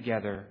stand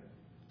together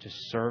to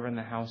serve in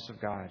the house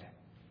of God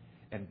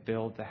and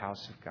build the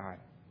house of God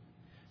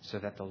so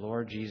that the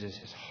Lord Jesus,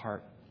 his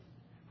heart,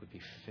 would be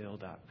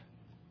filled up.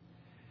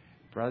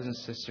 Brothers and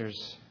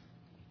sisters,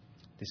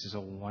 this is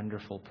a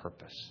wonderful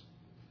purpose.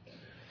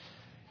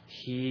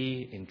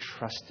 He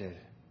entrusted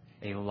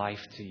a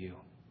life to you,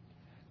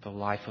 the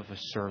life of a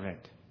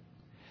servant.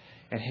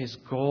 And his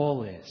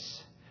goal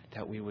is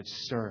that we would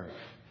serve.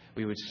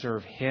 We would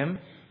serve him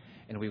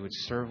and we would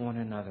serve one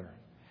another.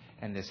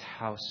 And this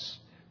house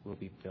will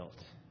be built.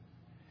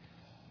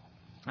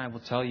 I will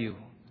tell you,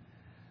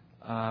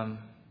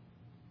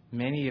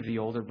 many of the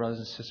older brothers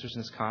and sisters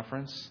in this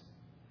conference,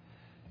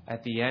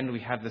 at the end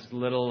we have this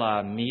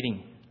little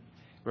meeting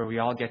where we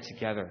all get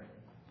together.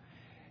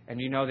 And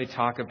they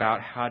talk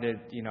about how did,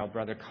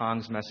 Brother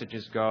Kong's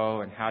messages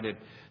go and how did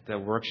the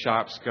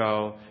workshops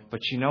go.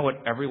 But you know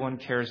what everyone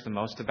cares the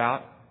most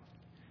about?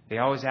 They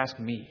always ask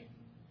me,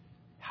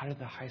 how did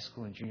the high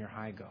school and junior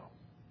high go?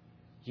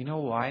 You know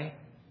why?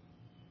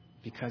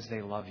 Because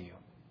they love you.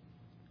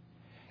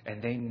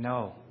 And they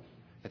know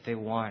that they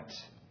want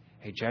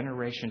a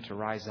generation to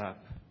rise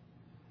up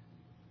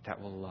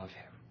that will love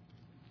him.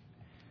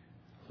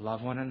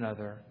 Love one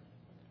another,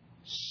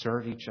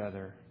 serve each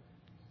other,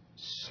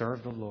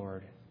 serve the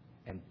Lord,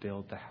 and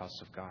build the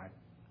house of God.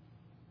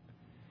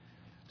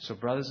 So,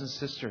 brothers and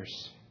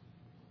sisters,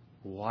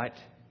 what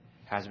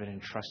has been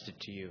entrusted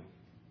to you?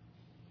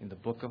 In the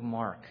book of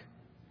Mark,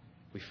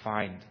 we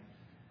find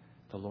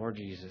the Lord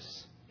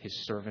Jesus,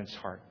 his servant's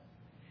heart.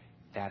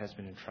 That has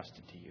been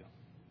entrusted to you.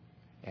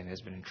 and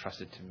has been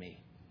entrusted to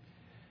me.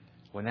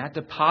 When that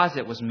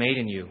deposit was made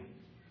in you,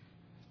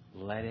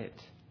 let it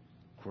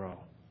grow.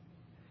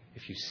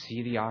 If you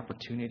see the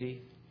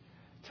opportunity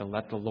to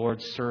let the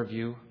Lord serve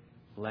you,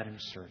 let Him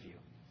serve you.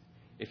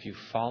 If you've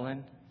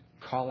fallen,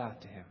 call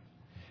out to Him.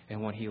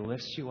 And when He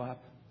lifts you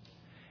up,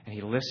 and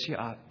He lifts you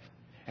up,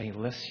 and He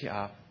lifts you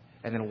up,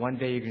 and then one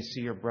day you're going to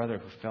see your brother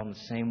who fell in the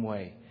same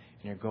way,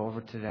 and you go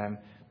over to them,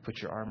 put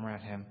your arm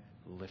around him,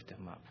 lift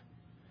him up.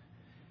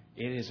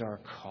 It is our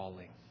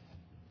calling,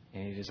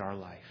 and it is our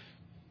life.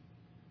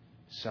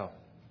 So,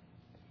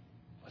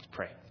 let's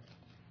pray.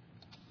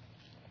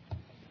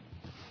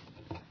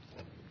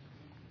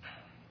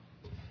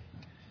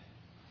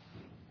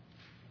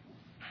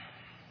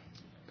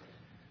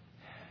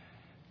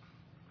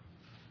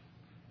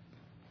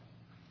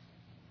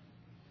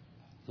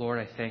 Lord,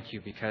 I thank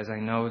you because I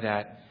know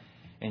that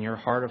in your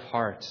heart of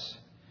hearts,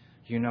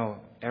 you know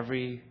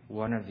every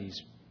one of these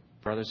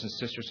brothers and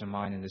sisters of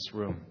mine in this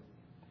room.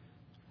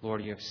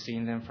 Lord, you have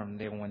seen them from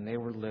when they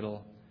were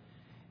little.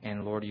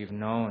 And Lord, you've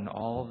known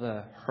all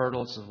the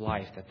hurdles of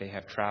life that they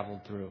have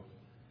traveled through.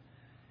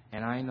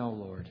 And I know,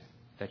 Lord,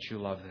 that you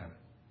love them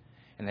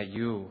and that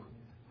you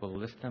will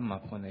lift them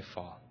up when they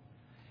fall.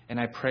 And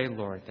I pray,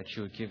 Lord, that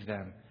you would give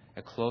them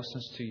a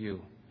closeness to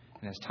you.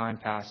 And as time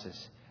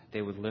passes,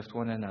 they would lift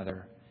one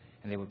another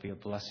and they would be a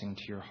blessing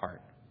to your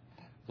heart.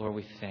 Lord,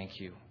 we thank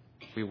you.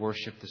 We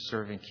worship the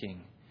serving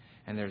King.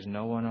 And there's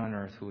no one on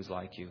earth who is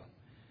like you.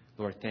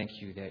 Lord, thank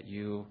you that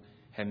you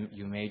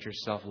made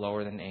yourself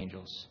lower than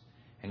angels.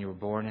 And you were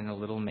born in a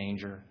little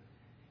manger.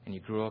 And you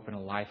grew up in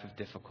a life of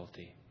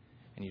difficulty.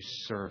 And you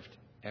served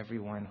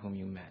everyone whom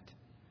you met.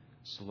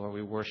 So, Lord,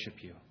 we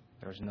worship you.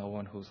 There is no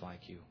one who's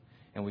like you.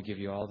 And we give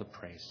you all the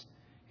praise.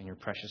 In your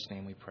precious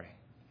name we pray.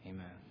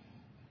 Amen.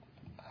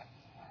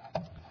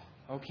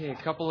 Okay,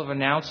 a couple of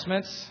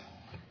announcements.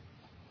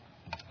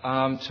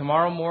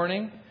 Tomorrow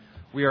morning,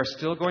 we are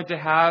still going to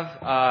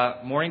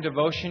have morning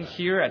devotion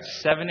here at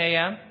 7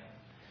 a.m.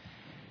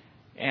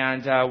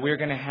 And we're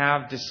going to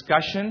have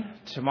discussion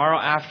tomorrow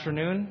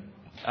afternoon.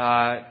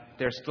 Our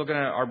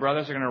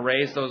brothers are going to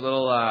raise those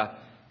little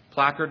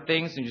placard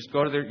things and just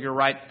go to your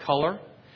right color.